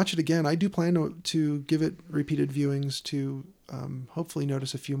watch it and watch it again. I do plan to give it repeated viewings to hopefully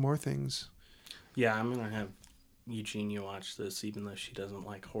notice a few more things. Yeah, I'm going to have Eugenia watch this, even though she doesn't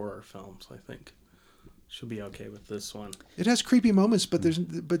like horror films. I think she'll be okay with this one. It has creepy moments, but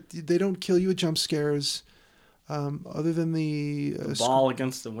they don't kill you with jump scares. Other than the ball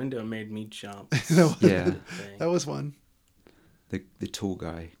against the window made me jump. Yeah. That was one. The tall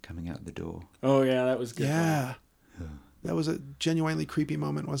guy coming out the door. Oh, yeah, that was good. Yeah. That was a genuinely creepy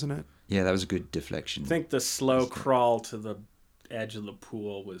moment, wasn't it? Yeah, that was a good deflection. I think the slow crawl to the edge of the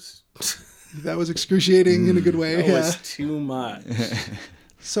pool was... That was excruciating in a good way. That Yeah. was too much.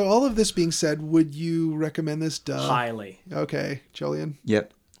 So all of this being said, would you recommend this? Highly. Okay, Jolien.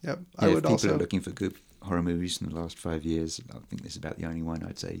 Yep. Yep. Yeah, I if would people also. are looking for good horror movies in the last 5 years, I think this is about the only one.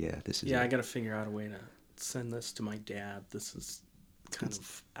 I'd say, yeah, this is Yeah, it. I got to figure out a way to send this to my dad. This is kind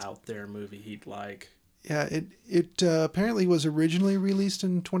of out there movie he'd like. Yeah, it apparently was originally released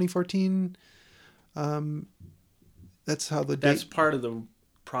in 2014. That's how the That's date. part of the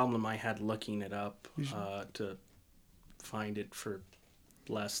problem I had looking it up to find it for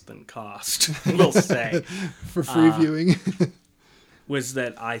less than cost, we'll say, For free viewing. was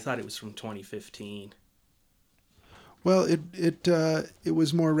that I thought it was from 2015. Well, it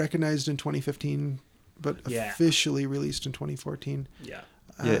was more recognized in 2015, but Yeah. officially released in 2014. Yeah.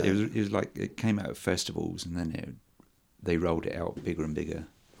 Yeah, it was like it came out at festivals and then they rolled it out bigger and bigger.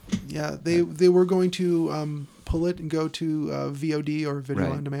 Yeah, they were going to pull it and go to VOD or video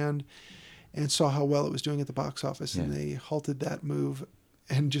Right. on demand, and saw how well it was doing at the box office, and Yeah. they halted that move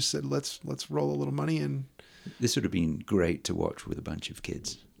and just said, let's roll a little money in. This would have been great to watch with a bunch of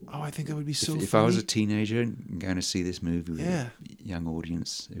kids. Oh, I think that would be so. If I was a funny. teenager and going to see this movie with Yeah. a young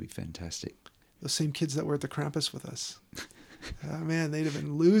audience, it'd be fantastic. Those same kids that were at the Krampus with us. Oh, man, they'd have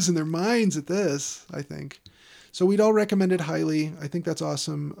been losing their minds at this, I think. So we'd all recommend it highly. I think that's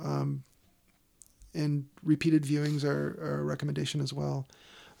awesome. And repeated viewings are a recommendation as well.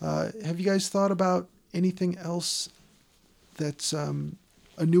 Have you guys thought about anything else that's a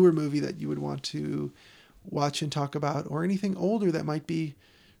newer movie that you would want to watch and talk about, or anything older that might be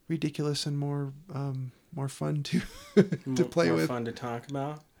ridiculous and more fun to to play more with? Fun to talk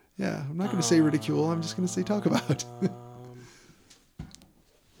about. Yeah, I'm not going to say ridicule. I'm just going to say talk about.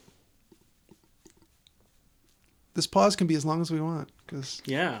 This pause can be as long as we want, because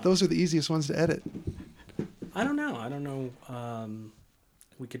Yeah. those are the easiest ones to edit. I don't know.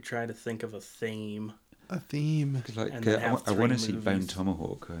 We could try to think of a theme. A theme. Like, And then have I want to three see Bone movies.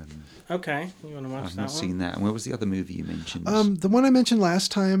 Tomahawk. Okay, you want to watch I've that not one? seen that. And what was the other movie you mentioned? The one I mentioned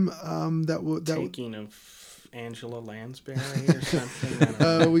last time, that Taking of Angela Lansbury or something. I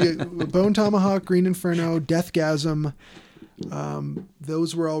don't know. we get Bone Tomahawk, Green Inferno, Deathgasm.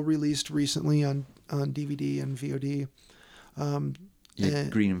 Those were all released recently on DVD and VOD.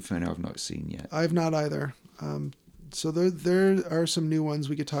 Green Inferno I've not seen yet. I've not either. So there are some new ones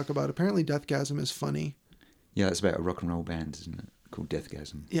we could talk about. Apparently, Deathgasm is funny. Yeah, it's about a rock and roll band, isn't it? Called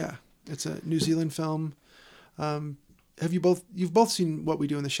Deathgasm. Yeah, it's a New Zealand film. You've both seen What We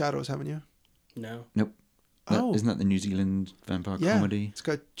Do in the Shadows, haven't you? No. Nope. Isn't that the New Zealand vampire comedy? It's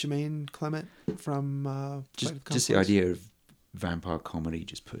got Jermaine Clement from Flight of the Just the Conchords. idea of vampire comedy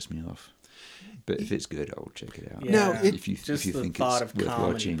just puts me off. But if it's good, I'll check it out. Yeah, Now, if you just if you the think thought it's of worth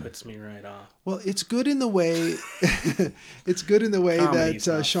comedy watching. puts me right off. Well, it's good in the way it's good in the way Comedy's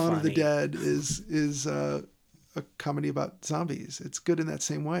that not Shaun of the funny. Dead is a comedy about zombies. It's good in that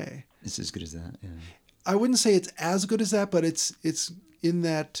same way. It's as good as that. Yeah. I wouldn't say it's as good as that, but it's in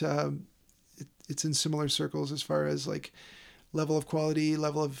that it's in similar circles as far as like level of quality,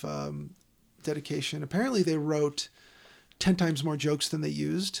 level of dedication. Apparently, they wrote 10 times more jokes than they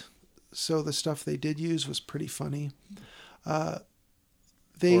used, so the stuff they did use was pretty funny.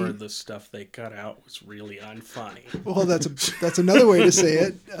 Or the stuff they cut out was really unfunny. Well, that's another way to say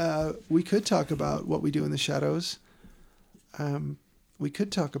it. We could talk about What We Do in the Shadows. We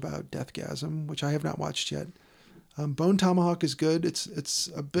could talk about Deathgasm, which I have not watched yet. Bone Tomahawk is good. It's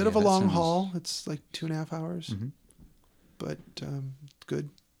a bit of a long haul. It's like 2.5 hours, but it's good.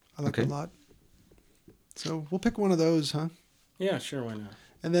 I like it a lot. So we'll pick one of those, huh? Yeah, sure, why not?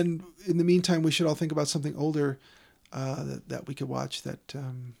 And then in the meantime, we should all think about something older that we could watch that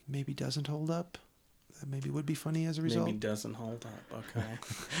maybe doesn't hold up. That maybe would be funny as a result. Maybe doesn't hold up.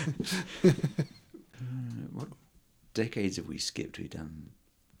 Okay. What decades have we skipped? We've done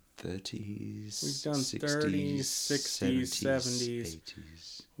 30s. We've done 60s, 30s, 60s, 70s.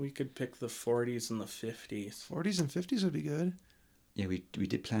 80s. We could pick the 40s and the 50s. 40s and 50s would be good. Yeah, we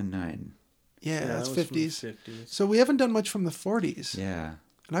did Plan 9. Yeah, that's that was from the 50s. 50s. So we haven't done much from the 40s. Yeah.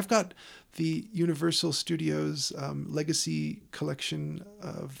 And I've got the Universal Studios Legacy collection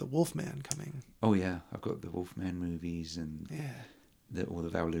of the Wolfman coming. Oh yeah, I've got the Wolfman movies and all the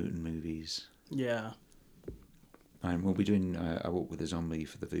Val Lewton movies. Yeah. And we'll be doing I Walk with a Zombie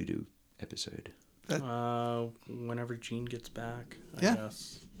for the Voodoo episode. Whenever Jean gets back, I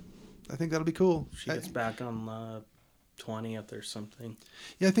guess. I think that'll be cool. She gets back on the 20th or something.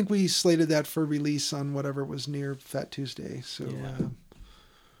 Yeah, I think we slated that for release on whatever was near Fat Tuesday. So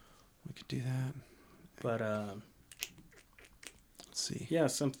we could do that. But let's see. Yeah,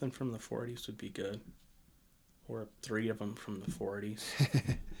 something from the 40s would be good. Or 3 of them from the 40s.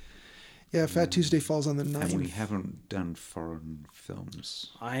 Yeah, Fat Tuesday falls on the 9th. And we haven't done foreign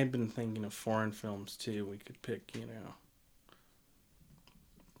films. I have been thinking of foreign films too. We could pick,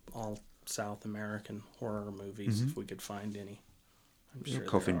 all South American horror movies if we could find any. I'm sure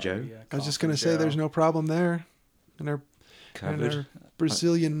Coffin Joe. I was just going to say there's no problem there. And our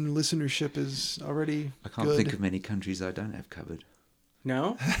Brazilian listenership is already I can't think of many countries I don't have covered.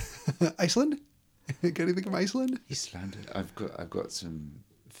 No? Iceland? Got anything from Iceland? Iceland. I've got some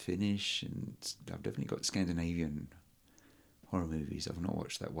Finnish and I've definitely got Scandinavian horror movies. I've not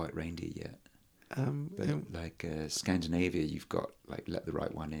watched that White Reindeer yet. Scandinavia, you've got like Let the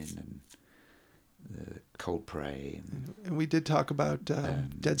Right One In and the Cold Prey. And we did talk about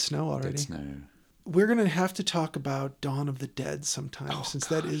Dead Snow already. Dead Snow. We're going to have to talk about Dawn of the Dead sometime, since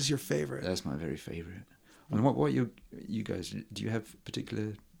that is your favorite. That's my very favorite. And what you guys, do you have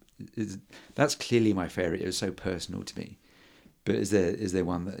particular... That's clearly my favorite. It was so personal to me. But is there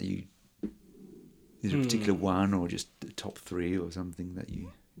one that you... Is there a particular one or just the top 3 or something that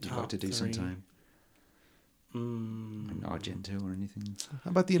you'd like to do sometime? An Argento or anything? How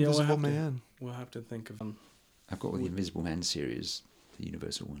about The Invisible Man? We'll have to think of them. I've got the Invisible Man series, the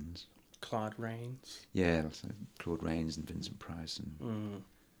Universal ones. Claude Rains. Yeah, so Claude Rains and Vincent Price. And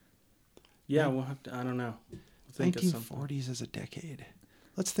Yeah, we'll have to, I don't know. We'll 1940s as a decade.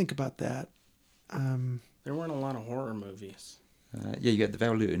 Let's think about that. There weren't a lot of horror movies. Yeah, you had the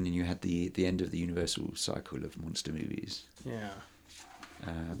Val Lewton and you had the end of the Universal cycle of monster movies. Yeah.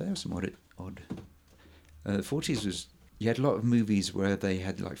 There was some odd. The 40s was... You had a lot of movies where they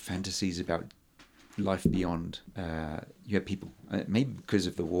had like fantasies about life beyond. You had people... maybe because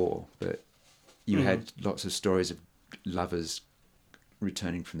of the war, but you had lots of stories of lovers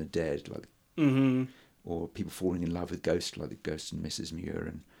returning from the dead, like... Or people falling in love with ghosts, like the Ghost and Mrs.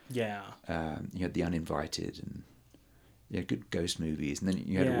 Muir. And, you had The Uninvited and... Yeah, good ghost movies. And then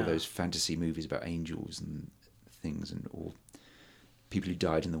you had all those fantasy movies about angels and things and all people who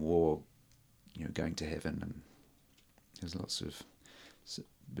died in the war, going to heaven. And there's lots of...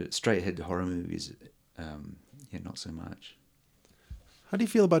 But straight-ahead horror movies, not so much. How do you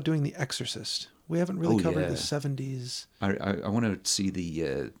feel about doing The Exorcist? We haven't really covered the 70s. I want to see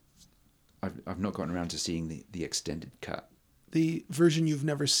the... I've not gotten around to seeing the extended cut. The version you've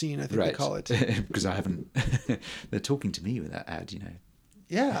never seen, I think they call it. Because I haven't... They're talking to me with that ad,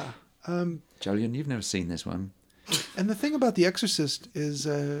 Yeah. Julian, you've never seen this one. And the thing about The Exorcist is,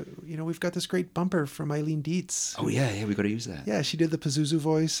 we've got this great bumper from Eileen Dietz. Oh, yeah, we've got to use that. Yeah, she did the Pazuzu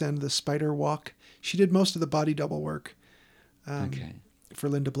voice and the spider walk. She did most of the body double work for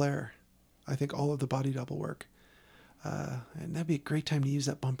Linda Blair. I think all of the body double work. And that'd be a great time to use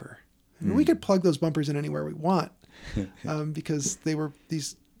that bumper. I mean, we could plug those bumpers in anywhere we want because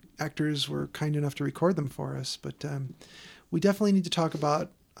these actors were kind enough to record them for us. But we definitely need to talk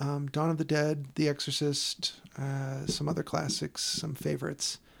about Dawn of the Dead, The Exorcist, some other classics, some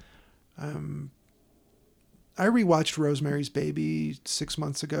favorites. I rewatched Rosemary's Baby 6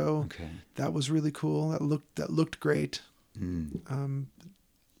 months ago. Okay. That was really cool. That looked great, Mm.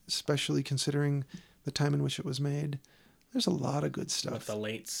 especially considering the time in which it was made. There's a lot of good With stuff. the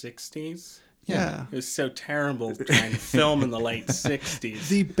late 60s. Yeah. It was so terrible trying to film in the late 60s.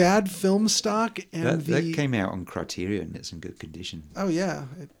 The bad film stock and That came out on Criterion. It's in good condition. Oh yeah,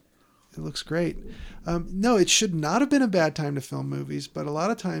 it looks great. No, it should not have been a bad time to film movies, but a lot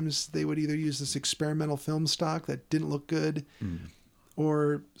of times they would either use this experimental film stock that didn't look good,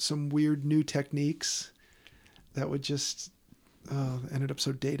 or some weird new techniques that would just ended up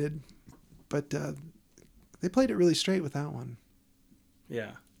so dated. But they played it really straight with that one,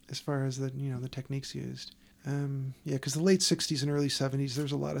 Yeah. as far as the techniques used. Yeah, because the late 60s and early 70s,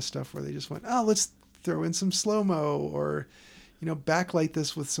 there's a lot of stuff where they just went, oh, let's throw in some slow-mo, or backlight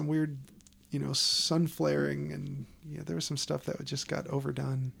this with some weird, sun flaring, and there was some stuff that just got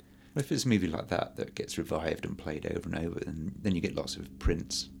overdone. If it's a movie like that gets revived and played over and over, then you get lots of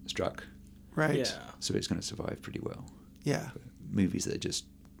prints struck. Right. Yeah. So it's going to survive pretty well. Yeah. But movies that are just,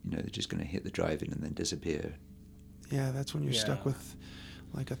 they're just going to hit the drive-in and then disappear. Yeah, that's when you're stuck with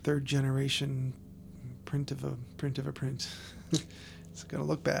like a third generation print of a print. It's going to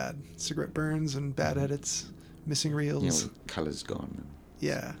look bad. Cigarette burns and bad edits, missing reels. Colour's gone.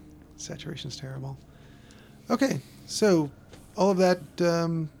 Yeah, saturation's terrible. Okay, so all of that,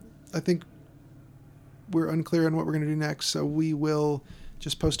 I think we're unclear on what we're going to do next, so we will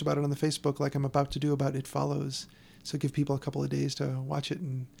just post about it on the Facebook like I'm about to do about It Follows. So give people a couple of days to watch it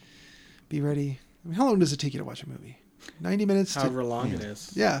and be ready. I mean, how long does it take you to watch a movie? 90 minutes? However long it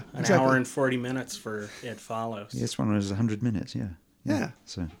is. Yeah, An exactly. hour and 40 minutes for It Follows. Yeah, this one was 100 minutes, yeah. Yeah.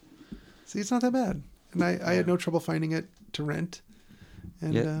 So See, it's not that bad. And I had no trouble finding it to rent.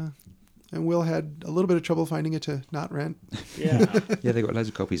 And and Will had a little bit of trouble finding it to not rent. Yeah. yeah, they got loads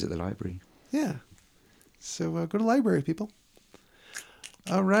of copies at the library. Yeah. So go to the library, people.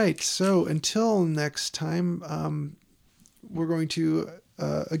 All right. So until next time, we're going to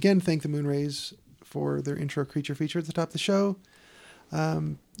again thank the Moonrays for their intro creature feature at the top of the show.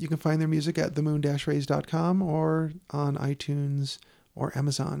 You can find their music at themoon-rays.com or on iTunes or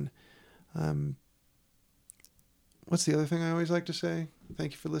Amazon. What's the other thing I always like to say?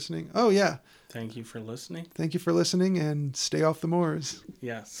 Thank you for listening. Oh, yeah. Thank you for listening. Thank you for listening, and stay off the moors.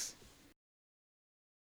 Yes.